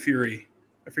Fire and Fury?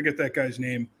 I forget that guy's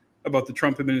name, about the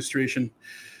Trump administration.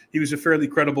 He was a fairly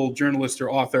credible journalist or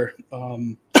author.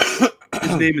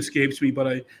 His name escapes me,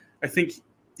 but I think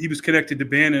he was connected to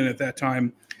Bannon at that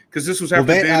time, because this was after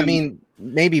Bannon. I mean,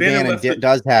 maybe Bannon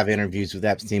does have interviews with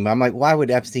Epstein, but I'm like, why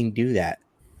would Epstein do that?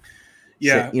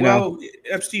 Yeah,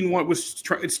 Epstein was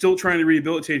still trying to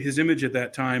rehabilitate his image at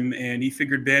that time, and he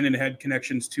figured Bannon had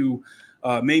connections to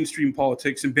mainstream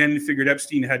politics, and Bannon figured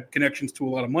Epstein had connections to a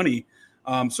lot of money.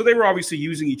 So they were obviously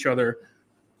using each other,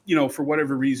 for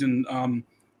whatever reason.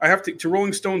 I have to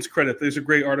Rolling Stone's credit, there's a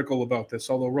great article about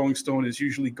this, although Rolling Stone is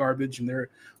usually garbage and they're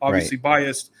obviously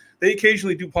biased. They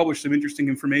occasionally do publish some interesting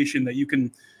information that you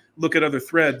can look at other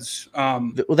threads.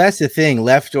 Well, that's the thing,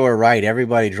 left or right,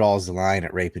 everybody draws the line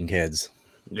at raping kids.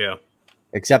 Yeah.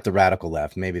 Except the radical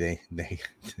left. Maybe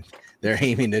they're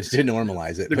aiming to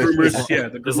normalize it. The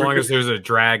groomers, as long as there's a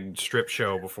drag strip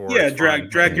show before. Yeah,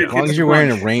 drag your kids. As long as you're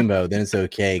wearing a rainbow, then it's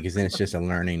okay, because then it's just a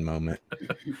learning moment.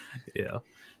 Yeah.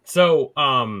 So,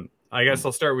 I guess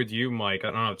I'll start with you, Mike.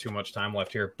 I don't have too much time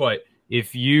left here, but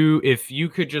if you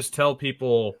could just tell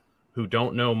people who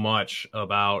don't know much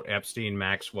about Epstein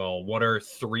Maxwell, what are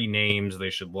 3 names they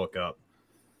should look up?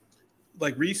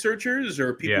 Like researchers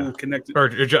or people connected?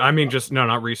 Or I mean, just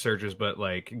not researchers, but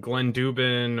like Glenn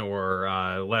Dubin or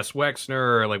Les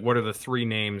Wexner, or like, what are the 3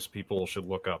 names people should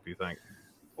look up, you think?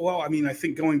 Well, I mean, I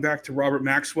think going back to Robert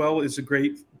Maxwell is a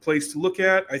great place to look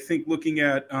at. I think looking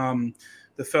at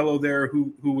the fellow there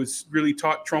who was really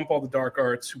taught Trump all the dark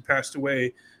arts, who passed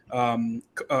away, Cohn,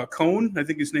 I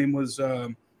think his name was,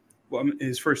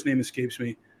 his first name escapes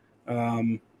me.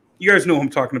 You guys know who I'm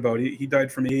talking about. He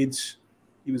died from AIDS.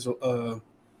 He was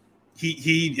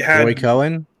he had Roy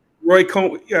Cohn. Roy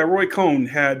Cohn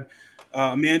had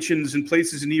mansions and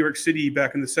places in New York City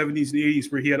back in the 70s and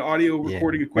 80s where he had audio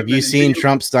recording equipment. Have you seen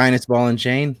Trump Steinitz Ball and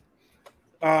Chain?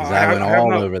 I went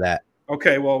all over that.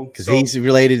 Okay, well, because he's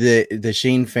related to the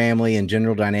Sheen family and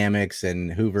General Dynamics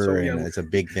and Hoover, and it's a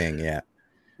big thing. Yeah.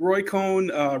 Roy Cohn,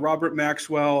 Robert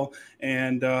Maxwell,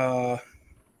 and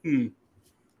who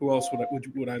else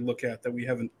would I look at that we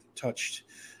haven't touched?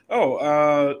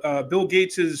 Bill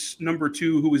Gates's number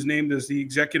 2, who was named as the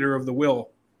executor of the will.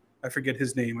 I forget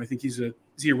his name. I think is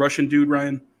he a Russian dude,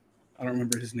 Ryan? I don't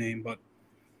remember his name, but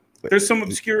there's some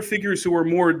obscure figures who are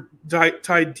more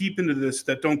tied deep into this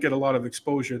that don't get a lot of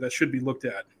exposure that should be looked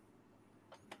at.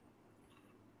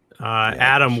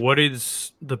 Adam, what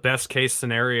is the best case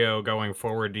scenario going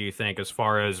forward, do you think, as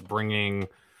far as bringing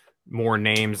more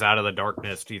names out of the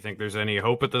darkness? Do you think there's any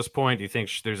hope at this point? Do you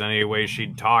think there's any way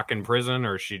she'd talk in prison,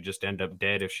 or she'd just end up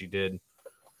dead if she did?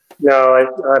 No,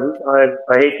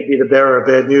 I hate to be the bearer of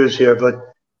bad news here, but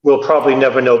we'll probably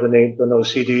never know the names on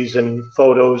those CDs and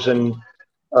photos, and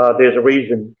there's a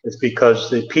reason. It's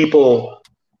because the people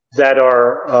that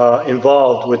are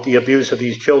involved with the abuse of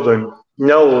these children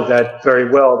know that very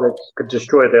well that could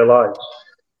destroy their lives.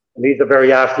 And these are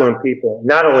very affluent people.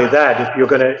 Not only that, if you're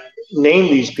going to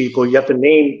name these people, you have to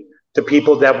name the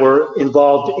people that were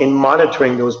involved in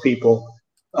monitoring those people.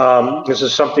 This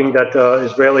is something that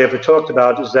is rarely ever talked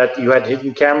about, is that you had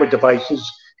hidden camera devices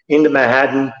in the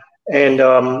Manhattan and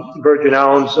Virgin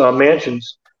Islands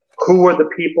mansions. Who were the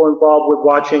people involved with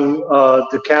watching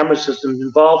the camera systems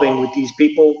involving with these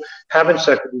people having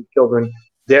sex with these children?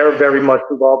 They're very much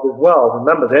involved as well.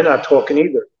 Remember, they're not talking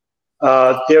either.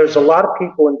 There's a lot of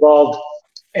people involved,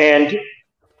 and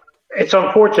it's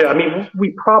unfortunate. I mean,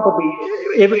 we probably,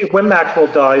 when Maxwell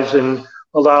dies and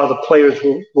a lot of the players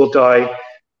will die,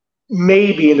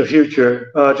 maybe in the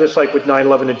future, just like with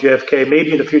 9/11 and JFK,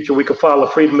 maybe in the future we could file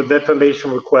a Freedom of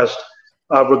Information request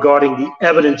regarding the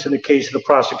evidence in the case of the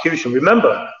prosecution.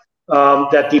 Remember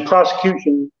that the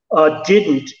prosecution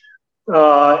didn't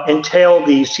entail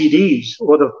the CDs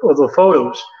or the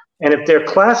photos. And if they're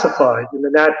classified in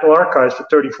the National Archives for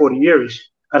 30, 40 years,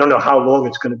 I don't know how long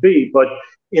it's going to be, but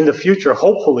in the future,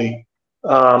 hopefully,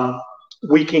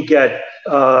 we can get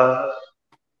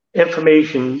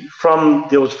information from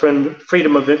those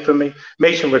Freedom of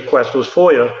Information requests, those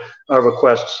FOIA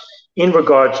requests, in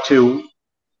regards to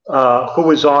who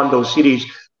was on those CDs.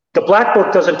 The Black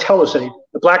Book doesn't tell us anything.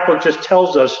 The Black Book just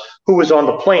tells us who was on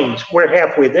the planes. We're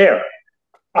halfway there.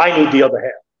 I need the other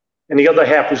half. And the other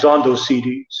half is on those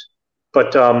CDs.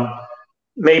 But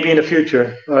maybe in the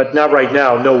future, not right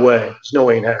now, no way. There's no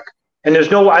way in heck. And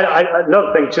there's no,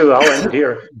 another thing too, I'll end it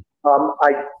here.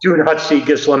 I do not see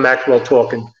Ghislaine Maxwell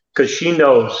talking, because she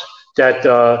knows that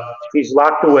he's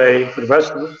locked away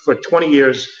for 20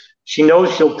 years. She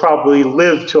knows she'll probably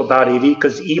live to about 80,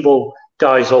 because evil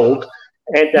dies old,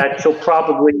 and that she'll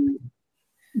probably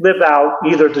live out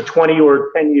either to 20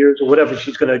 or 10 years or whatever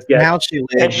she's going to get. How she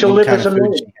lives, and she'll live as a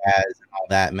man. She has, and all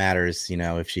that matters,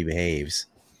 if she behaves.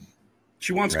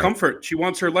 She wants comfort. She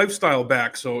wants her lifestyle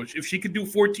back. So if she could do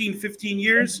 14, 15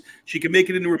 years, she could make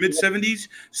it into her mid-70s,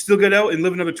 still get out and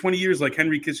live another 20 years like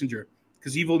Henry Kissinger,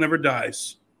 because evil never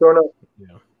dies. Sure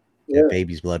enough. Yeah.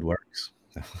 Baby's blood works.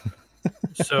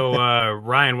 So,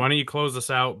 Ryan, why don't you close us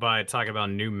out by talking about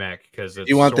NUMEC? Because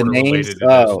you want the names?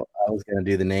 Oh, I was going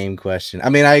to do the name question. I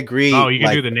mean, I agree. Oh, you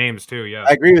can do the names too. Yeah,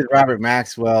 I agree with Robert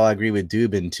Maxwell. I agree with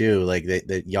Dubin too. Like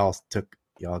that,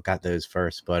 y'all got those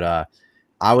first. But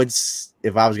I would,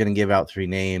 if I was going to give out three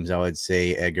names, I would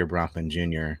say Edgar Bronfman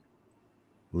Jr.,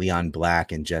 Leon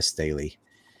Black, and Jess Staley,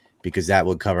 because that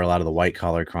would cover a lot of the white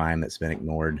collar crime that's been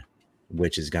ignored,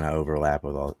 which is going to overlap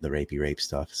with all the rape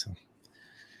stuff. So.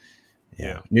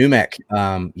 Yeah. NUMEC.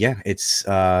 It's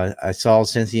I saw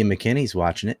Cynthia McKinney's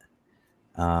watching it.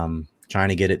 Trying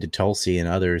to get it to Tulsi and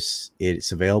others.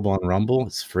 It's available on Rumble.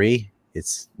 It's free.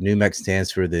 It's NUMEC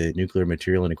stands for the Nuclear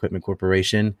Material and Equipment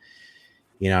Corporation.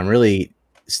 I'm really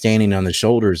standing on the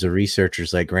shoulders of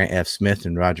researchers like Grant F. Smith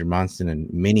and Roger Monson,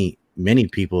 and many, many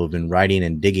people have been writing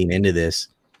and digging into this.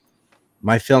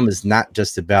 My film is not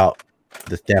just about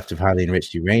the theft of highly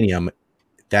enriched uranium.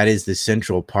 That is the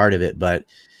central part of it, but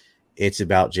it's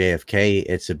about JFK.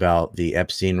 It's about the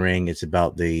Epstein ring. It's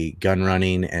about the gun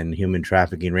running and human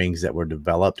trafficking rings that were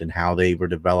developed and how they were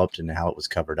developed and how it was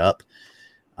covered up.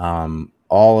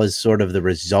 All is sort of the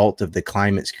result of the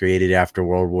climates created after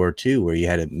World War II, where you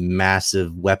had a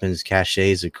massive weapons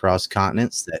caches across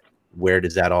continents. Where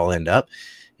does that all end up?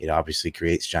 It obviously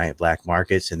creates giant black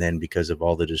markets. And then because of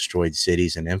all the destroyed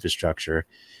cities and infrastructure,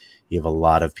 you have a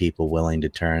lot of people willing to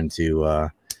turn to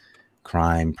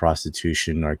crime,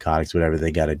 prostitution, narcotics, whatever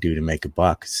they got to do to make a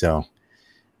buck. So,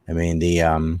 I mean,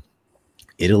 the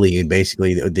Italy,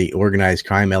 basically the organized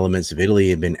crime elements of Italy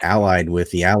have been allied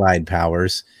with the Allied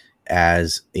powers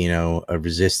as, a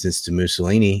resistance to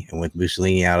Mussolini. And with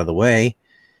Mussolini out of the way,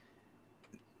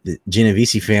 the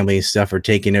Genovese family and stuff are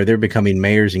taking over. They're becoming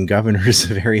mayors and governors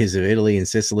of areas of Italy and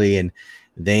Sicily, and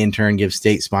they in turn give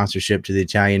state sponsorship to the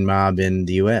Italian mob in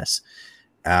the U.S.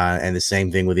 And the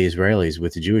same thing with the Israelis,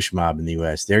 with the Jewish mob in the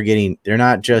U.S. They're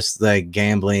not just like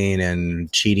gambling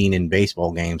and cheating in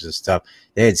baseball games and stuff.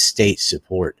 They had state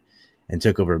support and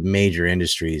took over major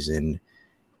industries and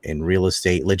real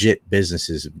estate, legit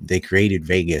businesses. They created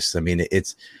Vegas. I mean,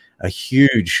 it's a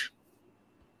huge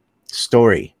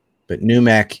story, but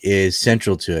NUMEC is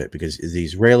central to it because the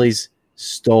Israelis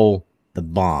stole the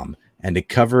bomb, and to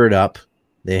cover it up,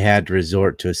 they had to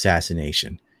resort to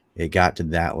assassination. It got to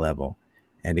that level.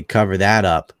 And to cover that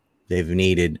up, they've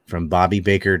needed, from Bobby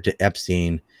Baker to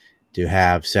Epstein, to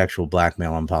have sexual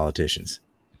blackmail on politicians.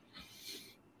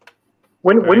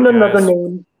 Wouldn't another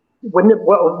name?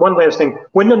 One last thing.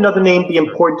 Wouldn't another name be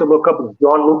important to look up?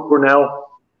 Jean-Luc Brunel.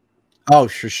 Oh,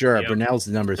 for sure. Yep. Brunel's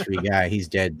the number 3 guy. He's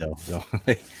dead though. So.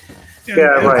 Right.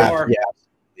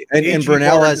 And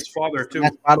Brunel has father too.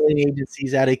 modeling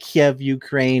agencies out of Kiev,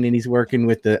 Ukraine, and he's working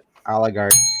with the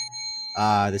oligarch.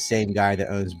 The same guy that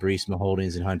owns Burisma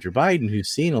Holdings and Hunter Biden, who's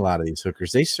seen a lot of these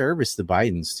hookers. They service the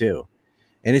Bidens too.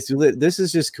 And this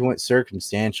is just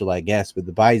circumstantial, I guess, but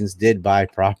the Bidens did buy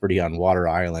property on Water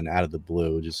Island out of the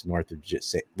blue, just north of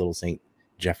Little St.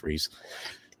 Jeffries.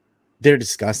 They're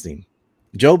disgusting.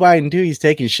 Joe Biden too. He's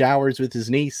taking showers with his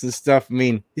niece and stuff. I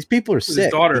mean, these people are sick.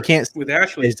 His daughter, you can't with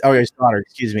Ashley. his daughter.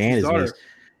 Excuse me, and his daughter. niece.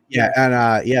 Yeah,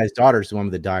 and his daughter's the one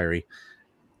with the diary.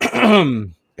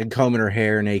 and combing her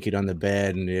hair naked on the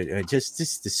bed, and it just the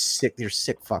sick. They're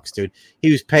sick fucks, dude.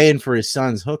 He was paying for his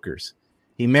son's hookers.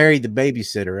 He married the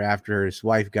babysitter after his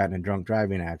wife got in a drunk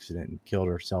driving accident and killed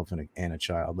herself and a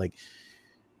child. Like,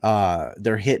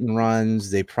 they're hit and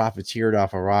runs. They profiteered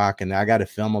off Iraq, and I got a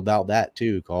film about that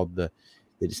too, called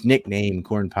it's nicknamed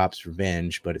Corn Pop's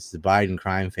Revenge, but it's the Biden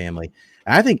crime family.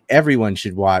 And I think everyone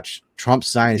should watch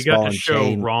Trump's Zionist You got Ball to and show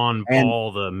Chain. Ron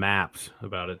Paul the maps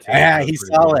about it too. Yeah, That's he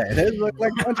pretty saw cool. it. It looked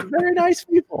like a bunch of very nice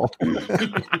people.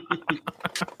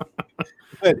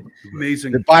 But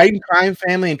Amazing. the Biden crime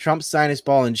family and Trump's Zionist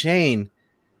Ball and Chain,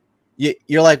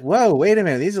 you're like, whoa, wait a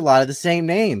minute. These are a lot of the same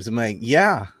names. I'm like,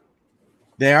 yeah,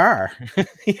 they are.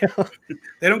 You know?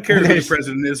 They don't care who the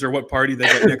president is or what party they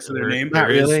got next to their name. Not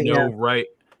There is really, no yeah. right.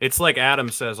 It's like Adam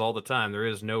says all the time. There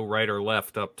is no right or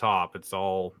left up top. It's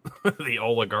all the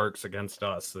oligarchs against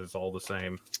us. It's all the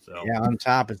same. So Yeah, on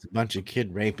top, it's a bunch of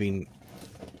kid raping.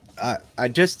 I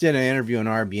just did an interview on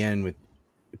RBN with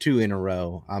 2 in a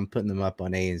row. I'm putting them up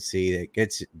on ANC.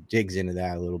 That digs into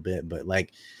that a little bit, but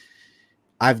like,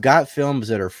 I've got films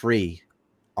that are free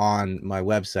on my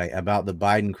website about the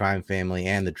Biden crime family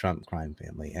and the Trump crime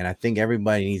family, and I think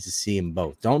everybody needs to see them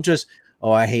both. Don't just,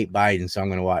 oh, I hate Biden, so I'm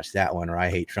going to watch that one, or I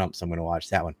hate Trump, so I'm going to watch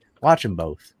that one. Watch them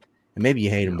both, and maybe you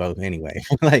hate them both anyway.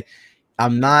 Like,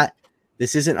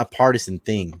 this isn't a partisan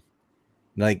thing.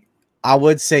 Like, I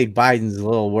would say Biden's a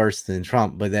little worse than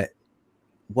Trump, but that,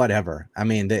 whatever. I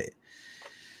mean,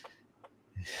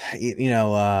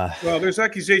 Well, there's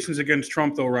accusations against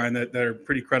Trump, though, Ryan, that are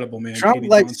pretty credible, man. Trump Katie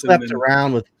like Johnson slept and-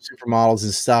 around with supermodels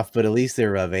and stuff, but at least they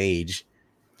were of age.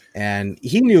 And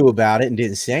he knew about it and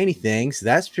didn't say anything, so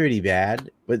that's pretty bad.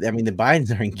 But I mean, the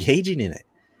Bidens are engaging in it.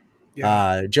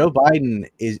 Yeah. Joe Biden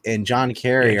and John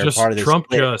Kerry are part of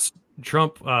this.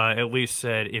 Trump at least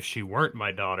said, if she weren't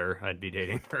my daughter, I'd be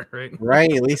dating her, right?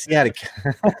 Right. At least he had a.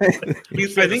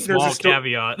 I think there's a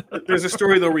caveat. There's a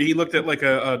story though where he looked at like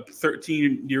a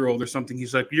 13-year-old or something.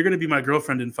 He's like, "You're going to be my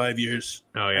girlfriend in 5 years."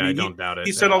 Oh yeah, I don't doubt it.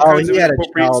 He said all Oh, kinds of he had a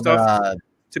appropriate child. stuff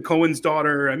to Cohen's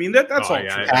daughter. I mean, that's Oh, all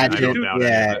yeah, true. I Pageant, don't doubt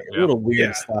yeah, it. Yeah. little weird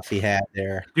Yeah. stuff he had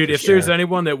there. Dude, for if there's sure.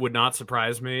 anyone that would not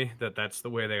surprise me that's the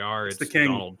way they are, it's the king.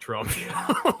 Donald Trump.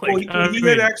 Like, Well, he I had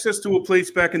mean, access to a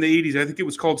place back in the 80s. I think it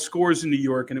was called Scores in New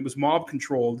York, and it was mob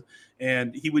controlled.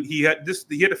 And he had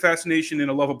a fascination and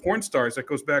a love of porn stars that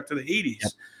goes back to the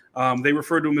 80s. Yep. They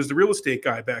referred to him as the real estate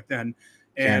guy back then.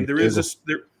 And there is this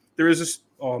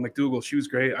McDougal. She was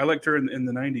great. I liked her in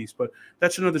the 90s, but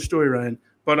that's another story, Ryan.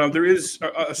 But there is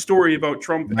a story about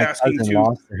Trump My asking cousin to.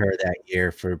 lost to her that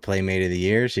year for Playmate of the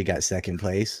Year. She got second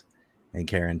place, and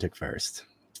Karen took first.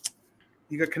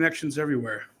 You got connections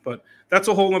everywhere, but that's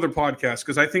a whole other podcast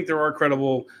because I think there are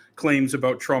credible claims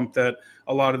about Trump that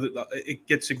a lot of it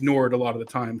gets ignored a lot of the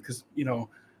time because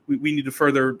we need to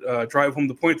further drive home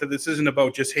the point that this isn't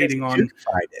about just hating on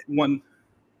one.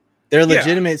 There are Yeah.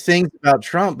 legitimate things about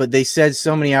Trump, but they said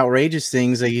so many outrageous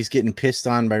things, like he's getting pissed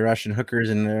on by Russian hookers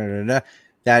and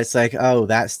that it's like, oh,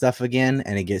 that stuff again,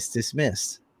 and it gets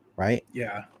dismissed, right?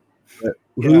 Yeah, But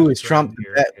Yeah, who is that's Trump? right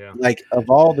here, That- yeah. Like, of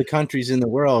all the countries in the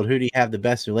world, who do you have the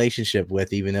best relationship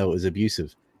with, even though it was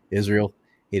abusive? Israel.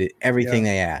 He did everything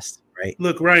they asked, right?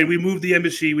 look, Ryan, we moved the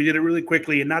embassy. We did it really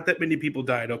quickly, and not that many people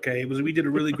died. Okay, we did a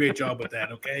really great job with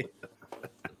that. Okay,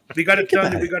 we got it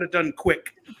done. We got it done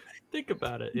quick. think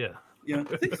about it. Yeah.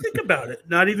 Think about it.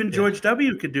 Not even George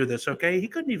W. could do this. Okay, he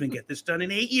couldn't even get this done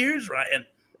in 8 years, Ryan.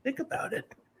 Think about it.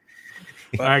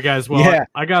 All right, guys. Well, Yeah.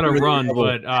 I got to Really run, trouble.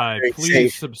 but Very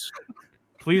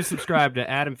please subscribe to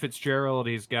Adam Fitzgerald.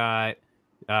 He's got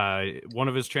one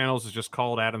of his channels is just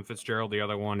called Adam Fitzgerald. The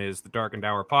other one is the Dark and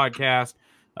Dour podcast.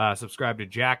 Subscribe to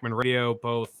Jackman Radio.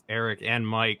 Both Eric and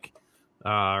Mike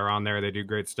are on there. They do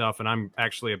great stuff, and I'm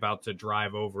actually about to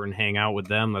drive over and hang out with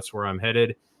them. That's where I'm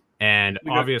headed. And We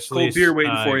got obviously, cold beer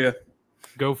waiting for you.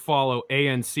 go follow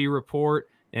ANC Report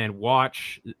and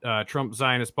watch Trump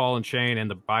Zionist Ball and Chain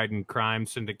and the Biden Crime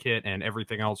Syndicate and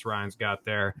everything else Ryan's got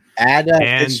there. Add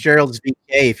And- Fitzgerald's VK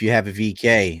if you have a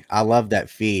VK. I love that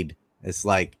feed. It's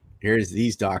like, here's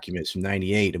these documents from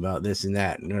 98 about this and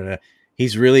that.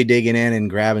 He's really digging in and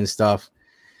grabbing stuff.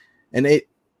 And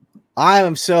I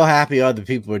am so happy other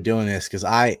people are doing this because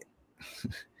I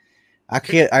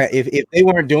can't. If they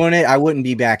weren't doing it, I wouldn't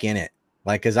be back in it.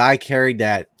 Like, because I carried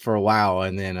that for a while,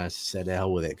 and then I said, "The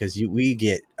hell with it," because we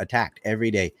get attacked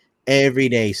every day. Every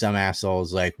day, some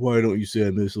asshole's like, "Why don't you say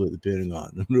a missile at the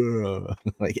Pentagon?"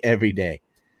 Like every day.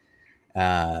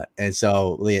 And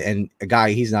so, and a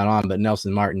guy he's not on, but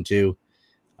Nelson Martin too,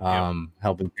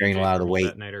 helping carrying a lot of the weight.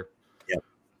 Detonator.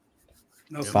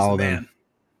 Nelson's Follow the them. man.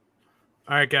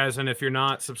 All right, guys, and if you're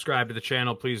not subscribed to the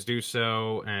channel, please do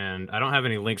so. And I don't have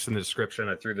any links in the description.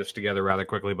 I threw this together rather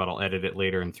quickly, but I'll edit it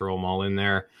later and throw them all in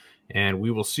there. And we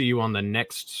will see you on the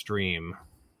next stream.